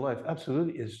spiritual life,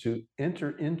 absolutely, is to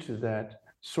enter into that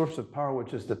source of power,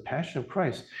 which is the passion of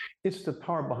Christ. It's the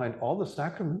power behind all the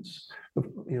sacraments,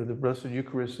 the Blessed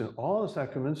Eucharist and all the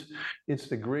sacraments. It's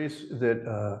the grace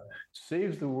that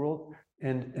saves the world.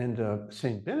 And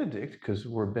Saint Benedict, because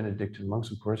we're Benedictine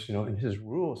monks, of course, in his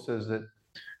rule says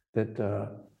that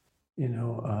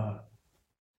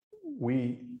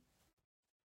we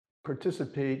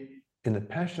participate in the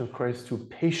passion of Christ through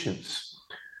patience.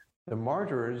 The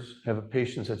martyrs have a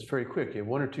patience that's very quick. You have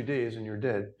 1 or 2 days and you're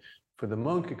dead. For the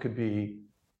monk, it could be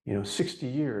 60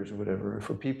 years or whatever.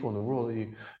 For people in the world,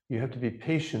 you have to be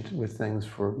patient with things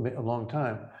for a long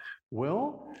time.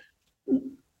 Well,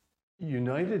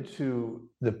 united to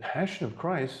the passion of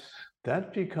Christ,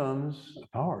 that becomes a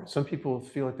power. Some people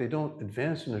feel like they don't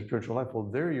advance in their spiritual life. Well,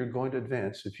 there you're going to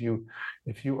advance. If you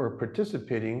are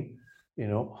participating,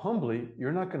 humbly,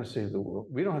 you're not going to save the world.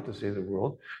 We don't have to save the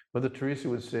world. Mother Teresa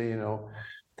would say,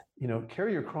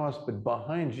 carry your cross, but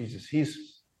behind Jesus.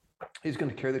 He's going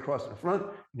to carry the cross in front,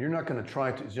 and you're not going to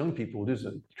try to, as young people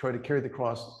do, try to carry the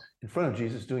cross in front of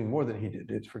Jesus, doing more than he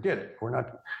did. Forget it. We're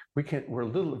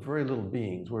very little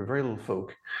beings. We're very little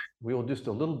folk. We will just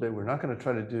a little bit. We're not going to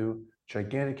try to do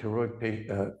gigantic heroic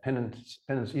penance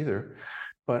either.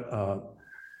 But,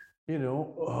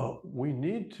 we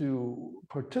need to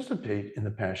participate in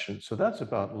the passion. So that's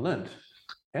about Lent.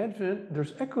 Advent,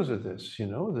 there's echoes of this.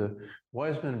 The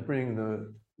wise men bring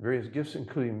the various gifts,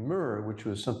 including myrrh, which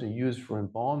was something used for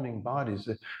embalming bodies.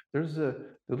 There's the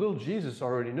little Jesus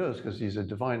already knows, because he's a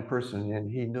divine person, and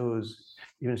he knows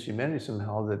even humanity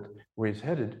somehow that where he's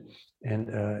headed.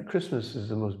 And Christmas is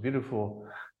the most beautiful,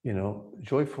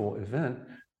 joyful event,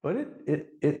 but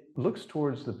it looks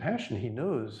towards the passion. He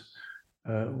knows.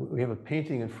 We have a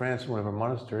painting in France in one of our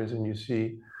monasteries, and you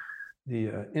see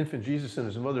the infant Jesus in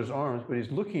his mother's arms, but he's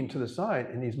looking to the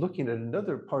side, and he's looking at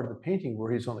another part of the painting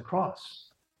where he's on the cross.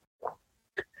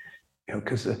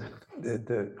 Because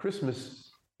the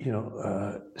Christmas,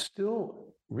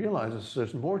 still realizes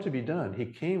there's more to be done. He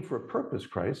came for a purpose,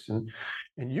 Christ, and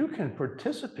you can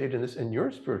participate in this, and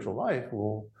your spiritual life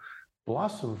will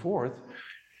blossom forth.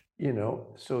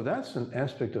 So that's an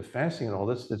aspect of fasting and all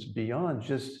this that's beyond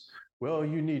just, well,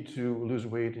 you need to lose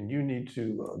weight and you need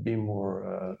to be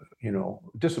more,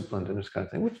 disciplined and this kind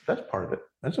of thing, which that's part of it.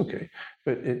 That's okay.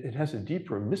 But it has a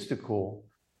deeper mystical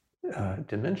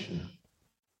dimension.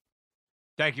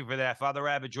 Thank you for that. Father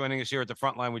Abbot joining us here at the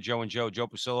front line with Joe and Joe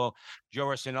Pasillo, Joe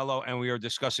Rossinello, and we are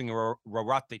discussing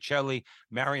Rorate, Coeli,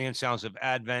 Marian Sounds of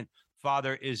Advent.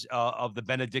 Father is of the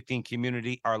Benedictine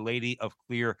community, Our Lady of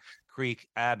Clear Creek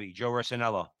Abbey. Joe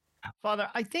Rossinello. Father,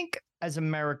 I think as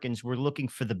Americans, we're looking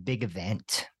for the big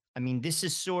event. I mean, this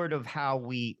is sort of how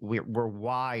we're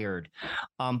wired.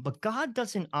 But God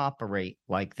doesn't operate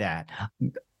like that.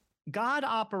 God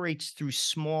operates through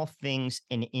small things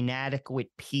and inadequate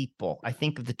people. I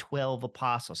think of the 12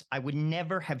 apostles. I would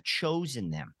never have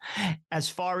chosen them. As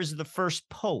far as the first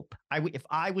pope, if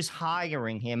I was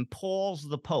hiring him, Paul's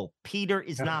the pope. Peter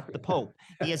is not the pope.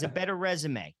 He has a better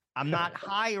resume. I'm not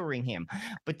hiring him,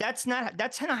 but that's not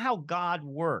how God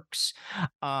works.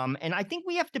 And I think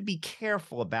we have to be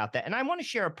careful about that. And I want to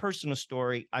share a personal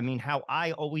story. I mean, how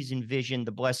I always envisioned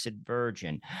the Blessed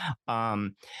Virgin.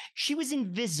 She was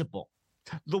invisible.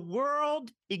 The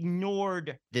world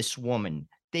ignored this woman.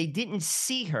 They didn't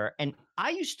see her. And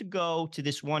I used to go to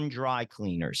this one dry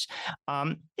cleaners.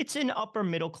 It's an upper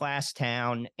middle class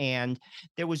town. And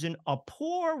there was a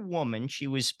poor woman. She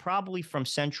was probably from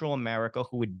Central America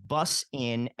who would bus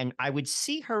in, and I would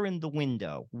see her in the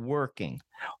window working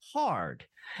hard.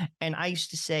 And I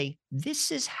used to say,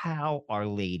 this is how Our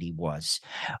Lady was.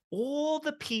 All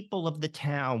the people of the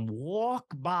town walk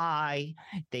by,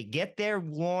 they get their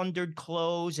laundered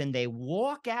clothes, and they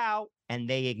walk out and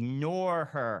they ignore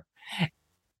her.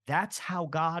 That's how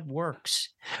God works.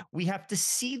 We have to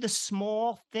see the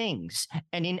small things.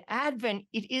 And in Advent,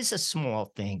 it is a small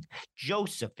thing.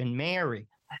 Joseph and Mary.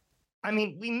 I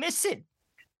mean, we miss it.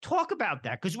 Talk about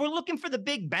that because we're looking for the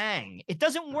big bang. It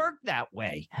doesn't work that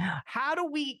way. How do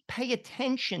we pay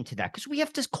attention to that? Because we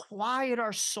have to quiet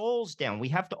our souls down. We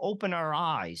have to open our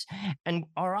eyes, and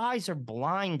our eyes are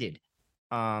blinded,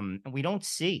 and we don't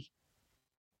see.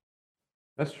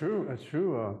 That's true. That's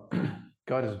true.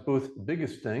 God is both the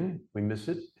biggest thing, we miss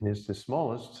it, and it's the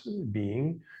smallest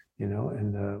being,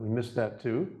 and we miss that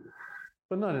too,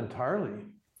 but not entirely.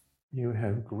 You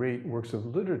have great works of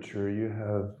literature, you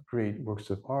have great works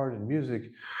of art and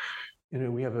music.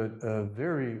 We have a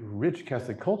very rich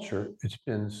Catholic culture. It's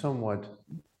been somewhat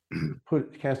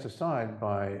cast aside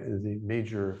by the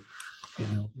major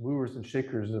movers and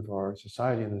shakers of our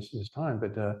society in this time,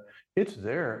 but it's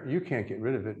there. You can't get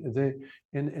rid of it. There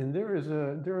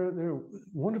are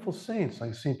wonderful saints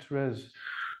like Saint Therese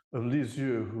of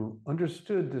Lisieux who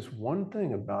understood this one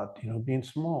thing about being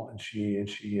small, and she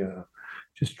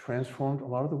just transformed a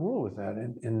lot of the world with that.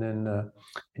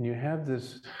 And you have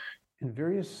this in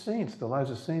various saints, the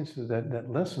lives of saints, that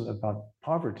lesson about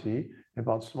poverty,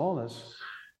 about smallness,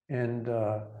 and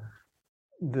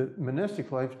the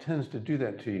monastic life tends to do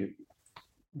that to you.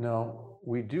 Now,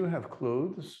 we do have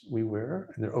clothes we wear,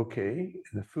 and they're okay,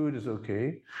 and the food is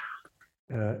okay.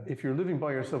 If you're living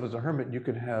by yourself as a hermit, you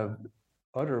could have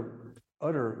utter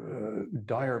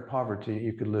dire poverty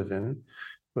you could live in.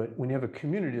 But when you have a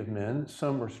community of men,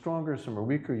 some are stronger, some are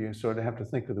weaker, you sort of have to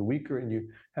think of the weaker, and you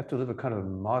have to live a kind of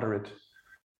moderate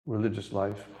religious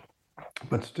life.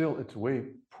 But still, it's way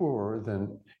poorer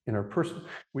than in our person.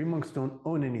 We monks don't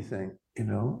own anything.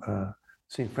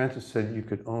 St. Francis said you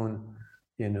could own,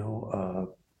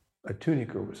 a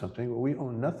tunic or something. Well, we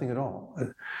own nothing at all.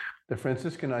 The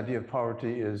Franciscan idea of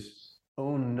poverty is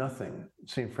own nothing.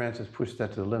 St. Francis pushed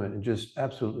that to the limit and just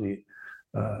absolutely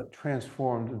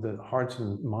transformed the hearts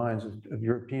and minds of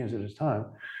Europeans at his time.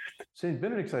 St.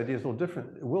 Benedict's idea is a little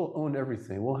different. We'll own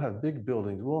everything. We'll have big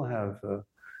buildings. We'll have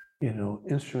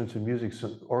instruments and music,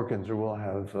 some organs, or we'll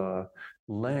have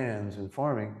lands and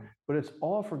farming, but it's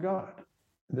all for God.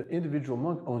 The individual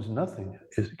monk owns nothing,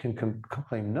 can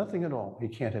claim nothing at all. He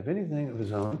can't have anything of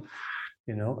his own,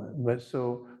 but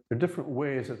so there are different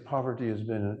ways that poverty has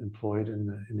been employed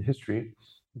in history,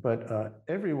 but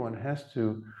everyone has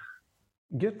to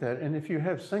get that. And if you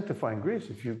have sanctifying grace,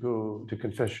 if you go to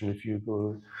confession, if you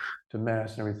go to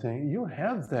mass and everything, you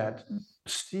have that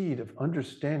seed of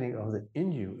understanding of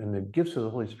in you and the gifts of the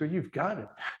Holy Spirit. You've got it.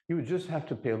 You would just have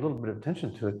to pay a little bit of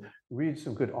attention to it. Read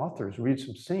some good authors, read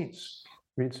some saints,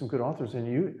 read some good authors, and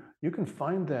you can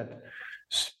find that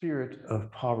spirit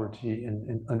of poverty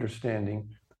and understanding.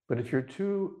 But if you're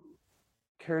too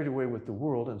carried away with the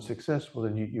world and successful,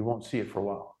 then you won't see it for a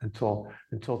while until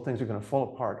things are going to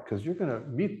fall apart, because you're going to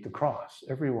meet the cross.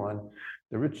 Everyone,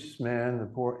 the richest man, the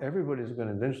poor, everybody's going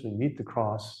to eventually meet the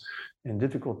cross and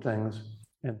difficult things,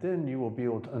 and then you will be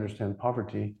able to understand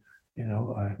poverty,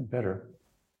 better.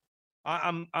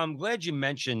 I'm glad you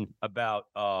mentioned about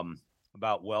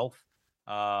wealth,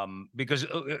 because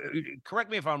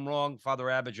correct me if I'm wrong, Father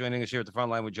Abbot joining us here at the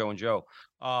front line with Joe and Joe.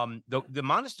 The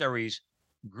monasteries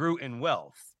grew in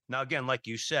wealth. Now, again, like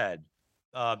you said,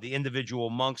 the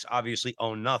individual monks obviously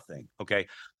own nothing. Okay.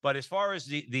 But as far as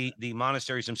the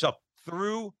monasteries themselves,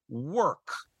 through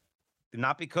work,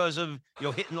 not because of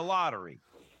hitting the lottery,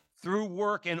 through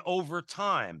work and over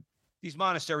time, these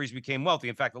monasteries became wealthy.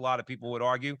 In fact, a lot of people would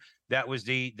argue that was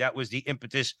the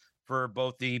impetus for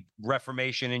both the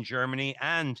Reformation in Germany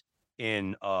and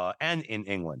in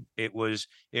England. It was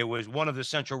one of the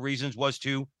central reasons was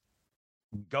to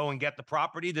go and get the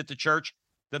property that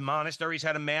the monasteries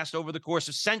had amassed over the course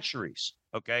of centuries.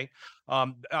 Okay.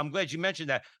 I'm glad you mentioned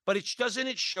that, but doesn't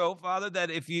it show, Father, that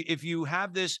if you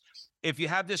have this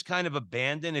kind of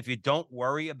abandon, if you don't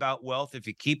worry about wealth, if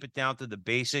you keep it down to the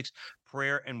basics,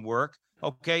 prayer and work,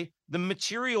 okay, the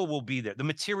material will be there. The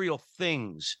material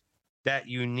things that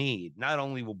you need not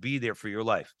only will be there for your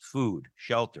life, food,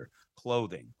 shelter,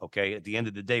 clothing. Okay. At the end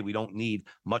of the day, we don't need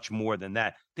much more than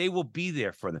that. They will be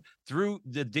there for them through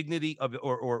the dignity of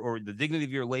or the dignity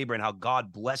of your labor and how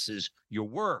God blesses your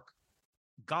work.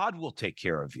 God will take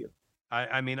care of you.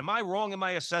 I mean, am I wrong in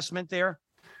my assessment there?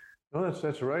 No,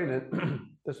 that's right. And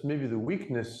that's maybe the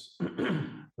weakness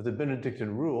of the Benedictine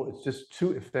rule. It's just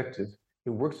too effective. It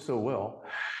works so well.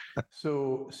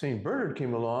 So St. Bernard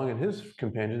came along and his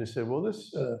companion and said, well,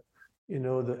 this,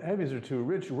 the abbeys are too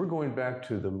rich. We're going back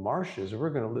to the marshes, and we're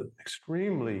going to live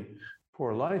extremely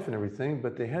poor life and everything.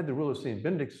 But they had the rule of St.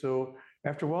 Benedict. So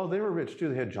after a while, they were rich too.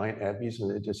 They had giant abbeys,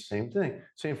 and it just the same thing.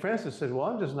 St. Francis said, well,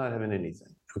 I'm just not having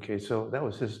anything. Okay, so that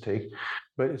was his take.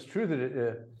 But it's true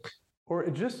that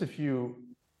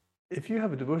if you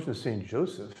have a devotion to Saint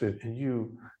Joseph and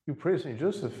you pray to Saint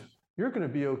Joseph, you're going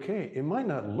to be okay. It might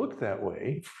not look that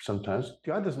way sometimes.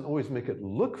 God doesn't always make it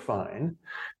look fine,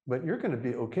 but you're going to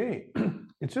be okay.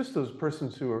 It's just those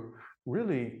persons who are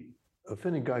really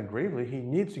offending God gravely. He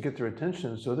needs to get their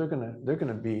attention, so they're going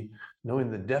to be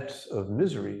knowing the depths of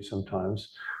misery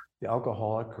sometimes. The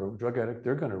alcoholic or drug addict,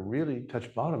 they're going to really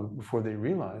touch bottom before they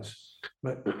realize.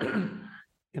 But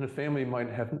in a family might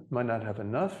not have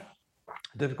enough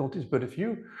difficulties, but if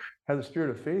you have the spirit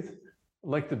of faith,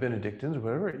 like the Benedictines,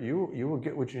 whatever, you will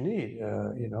get what you need.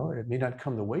 It may not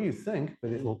come the way you think,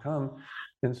 but it will come.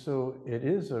 And so it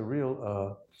is a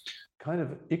real kind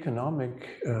of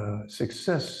economic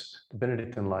success, the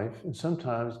Benedictine life. And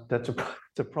sometimes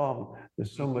it's a problem.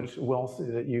 There's so much wealth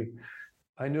that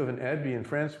I know of an abbey in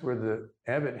France where the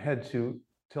abbot had to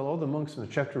tell all the monks in the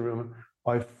chapter room,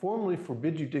 I formally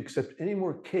forbid you to accept any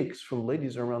more cakes from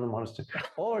ladies around the monastery.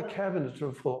 All our cabinets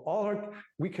are full.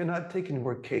 We cannot take any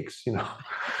more cakes,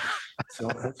 So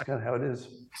that's kind of how it is.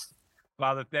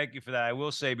 Father, thank you for that. I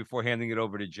will say before handing it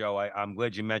over to Joe, I'm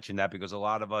glad you mentioned that, because a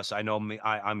lot of us, I know me,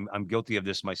 I'm guilty of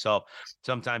this myself.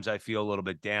 Sometimes I feel a little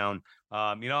bit down.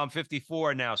 I'm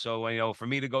 54 now, so for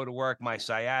me to go to work, my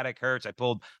sciatic hurts. I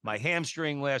pulled my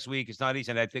hamstring last week. It's not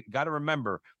easy, and I think got to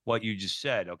remember what you just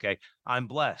said. Okay, I'm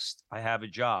blessed. I have a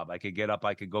job. I could get up.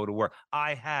 I could go to work.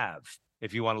 I have,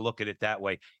 if you want to look at it that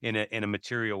way, in a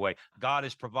material way. God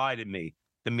has provided me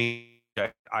the means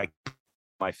I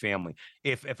my family.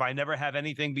 If I never have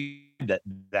anything be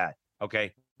that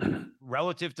okay,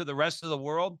 relative to the rest of the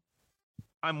world,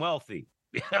 I'm wealthy.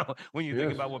 When you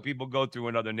think about what people go through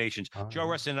in other nations. Joe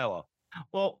Rossinello.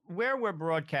 Well, where we're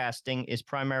broadcasting is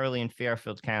primarily in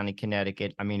Fairfield County,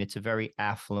 Connecticut. I mean, it's a very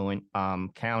affluent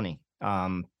county.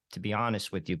 To be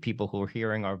honest with you, people who are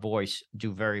hearing our voice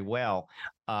do very well.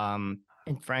 And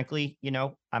frankly,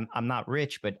 I'm not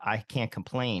rich, but I can't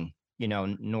complain.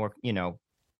 Nor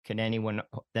can anyone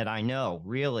that I know,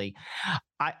 really.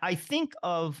 I think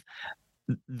of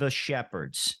the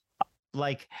shepherds.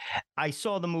 Like, I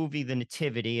saw the movie The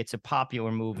Nativity. It's a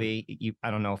popular movie.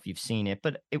 I don't know if you've seen it,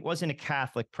 but it wasn't a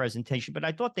Catholic presentation. But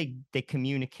I thought they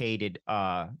communicated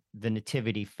the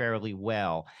Nativity fairly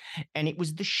well. And it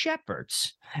was the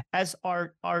shepherds, as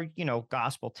our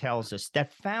gospel tells us,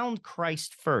 that found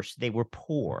Christ first. They were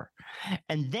poor.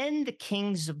 And then the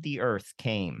kings of the earth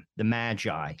came, the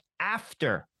Magi,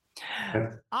 after.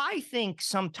 I think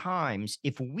sometimes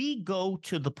if we go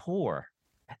to the poor,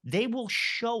 they will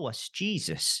show us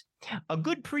Jesus. A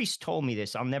good priest told me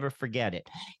this. I'll never forget it.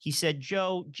 He said,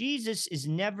 Joe, Jesus is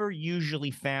never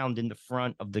usually found in the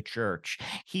front of the church.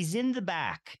 He's in the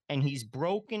back, and he's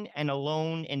broken and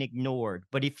alone and ignored.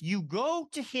 But if you go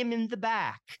to him in the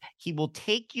back, he will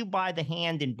take you by the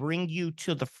hand and bring you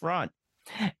to the front.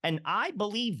 And I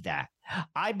believe that.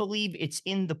 I believe it's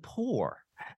in the poor,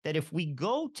 that if we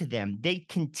go to them, they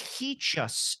can teach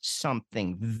us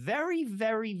something very,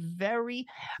 very, very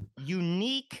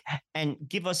unique and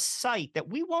give us sight that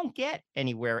we won't get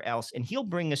anywhere else. And he'll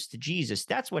bring us to Jesus.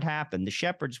 That's what happened. The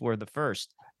shepherds were the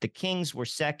first. The kings were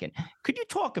second. Could you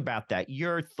talk about that?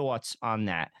 Your thoughts on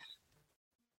that?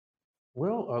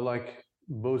 Well, like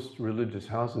most religious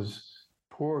houses,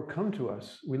 poor come to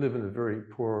us. We live in a very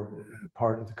poor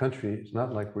part of the country. It's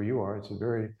not like where you are. It's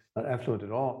not affluent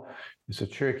at all. It's a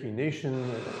Cherokee nation.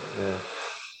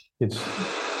 It's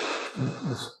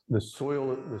the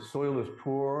soil. The soil is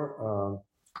poor,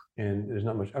 and there's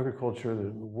not much agriculture.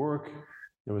 There's work.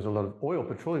 There was a lot of oil,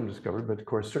 petroleum discovered, but of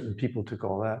course, certain people took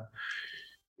all that.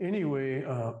 Anyway,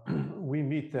 we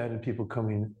meet that in people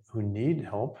coming who need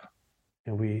help,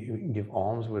 and we give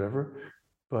alms, whatever.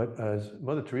 But as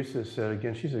Mother Teresa said,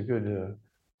 again, she's a good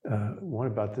one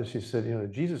about this. She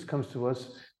said, Jesus comes to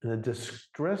us in a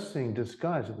distressing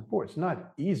disguise of the poor. It's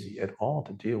not easy at all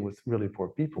to deal with really poor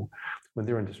people when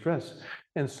they're in distress.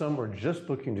 And some are just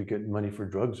looking to get money for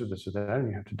drugs or this or that, and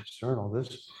you have to discern all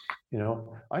this.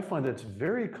 I find that it's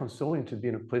very consoling to be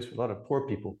in a place with a lot of poor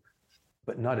people,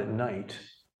 but not at night.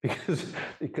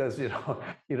 Because you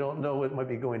don't know what might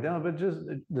be going down, but just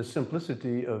the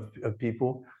simplicity of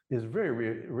people is very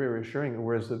reassuring.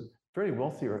 Whereas the very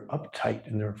wealthy are uptight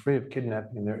and they're afraid of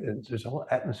kidnapping, and there's a whole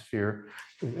atmosphere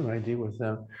when I deal with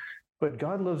them. But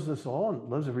God loves us all and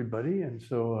loves everybody, and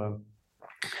so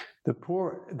the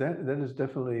poor, that is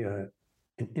definitely an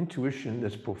intuition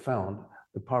that's profound.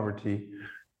 The poverty.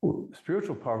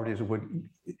 Spiritual poverty is what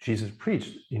Jesus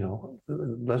preached.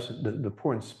 Blessed the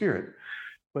poor in spirit.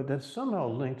 But that's somehow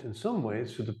linked in some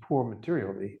ways to the poor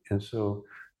materially. And so,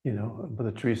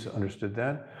 Mother Teresa understood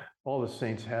that. all the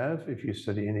saints have. If you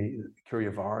study any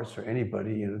Kyriavars or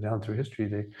anybody, down through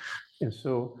history, and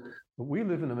so we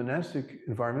live in a monastic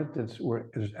environment where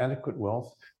there's adequate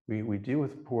wealth. We deal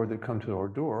with the poor that come to our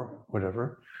door,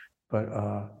 whatever, but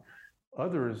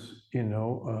others,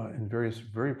 in various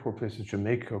very poor places,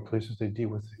 Jamaica, places they deal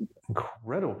with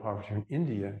incredible poverty. In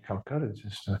India, Calcutta,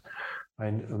 just a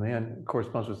man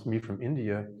corresponds with me from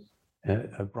India,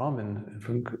 a Brahmin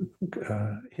from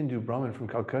Hindu Brahmin from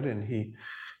Calcutta, and he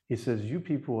says, you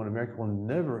people in America will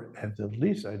never have the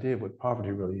least idea of what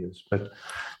poverty really is. But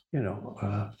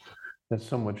that's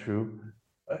somewhat true.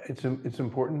 It's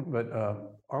important, but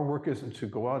our work isn't to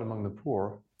go out among the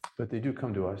poor, but they do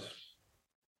come to us.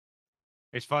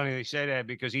 It's funny they say that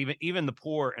because even the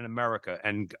poor in America,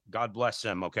 and God bless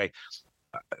them, okay,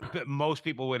 but most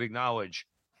people would acknowledge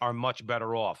are much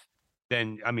better off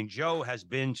than, Joe has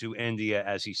been to India,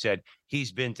 as he said.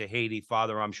 He's been to Haiti.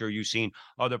 Father, I'm sure you've seen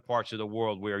other parts of the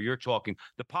world where you're talking.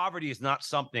 The poverty is not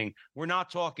something, we're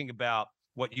not talking about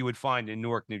what you would find in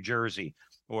Newark, New Jersey,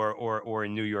 or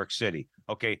in New York City.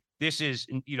 Okay. This is,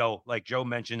 like Joe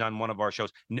mentioned on one of our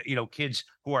shows, kids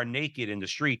who are naked in the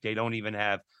street, they don't even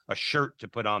have a shirt to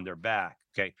put on their back.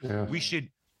 Okay. Yeah. We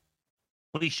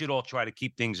should all try to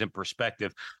keep things in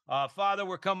perspective. Father,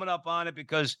 we're coming up on it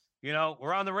because,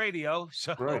 we're on the radio.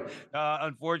 So Right.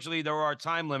 Unfortunately, there are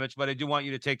time limits, but I do want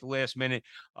you to take the last minute.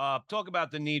 Talk about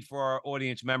the need for our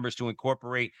audience members to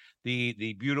incorporate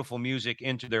the beautiful music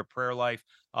into their prayer life.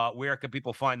 Where can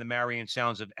people find the Marian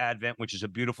Sounds of Advent, which is a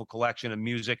beautiful collection of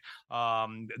music? All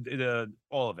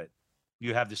of it.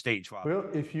 You have the stage, Father. Well,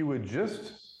 if you would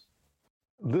just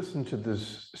listen to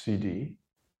this CD,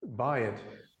 buy it,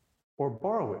 or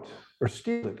borrow it, or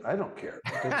steal it, I don't care.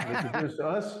 It's to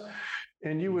us.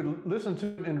 And you would listen to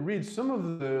it and read some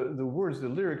of the words, the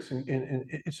lyrics, and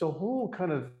it's a whole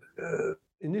kind of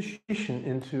initiation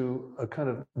into a kind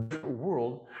of different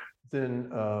world than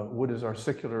what is our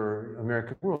secular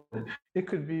American world. It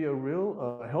could be a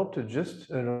real help to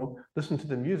just listen to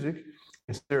the music.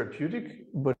 It's therapeutic,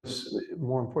 but it's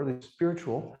more importantly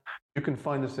spiritual. You can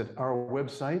find us at our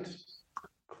website,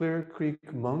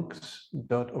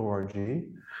 clearcreekmonks.org,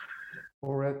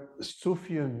 or at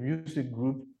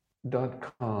sophiamusicgroup.com,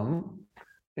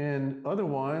 and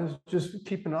otherwise just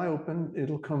keep an eye open.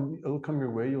 It'll come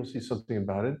your way. You'll see something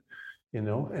about it, and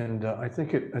I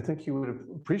think you would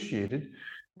appreciate it.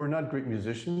 We're not great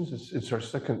musicians. It's our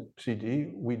second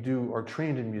CD. We are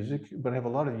trained in music, but I have a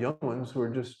lot of young ones who are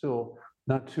just still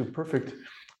not too perfect,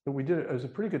 but we did it as a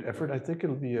pretty good effort. I think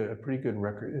it'll be a pretty good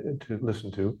record to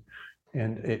listen to,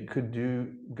 and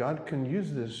God can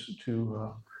use this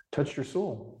to touch your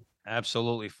soul.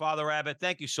 Absolutely. Father Abbot,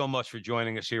 thank you so much for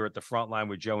joining us here at the Frontline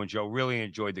with Joe and Joe. Really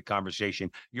enjoyed the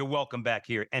conversation. You're welcome back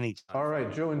here anytime. All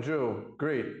right, Joe and Joe,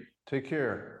 great. Take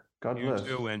care. God bless.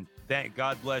 You too, and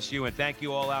God bless you, and thank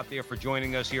you all out there for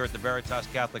joining us here at the Veritas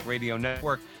Catholic Radio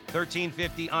Network,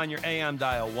 1350 on your AM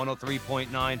dial,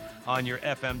 103.9 on your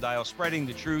FM dial, spreading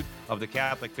the truth of the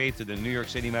Catholic faith to the New York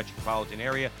City metropolitan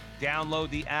area. Download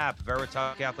the app,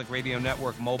 Veritas Catholic Radio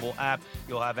Network mobile app.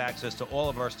 You'll have access to all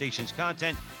of our station's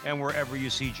content, and wherever you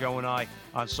see Joe and I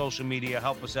on social media,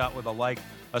 help us out with a like,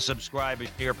 a subscribe, a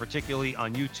share, particularly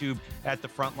on YouTube at The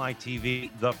Frontline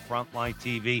TV, The Frontline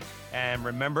TV. And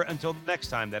remember, until next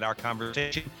time, that our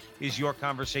conversation is your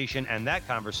conversation, and that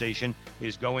conversation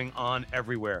is going on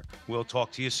everywhere. We'll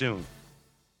talk to you soon.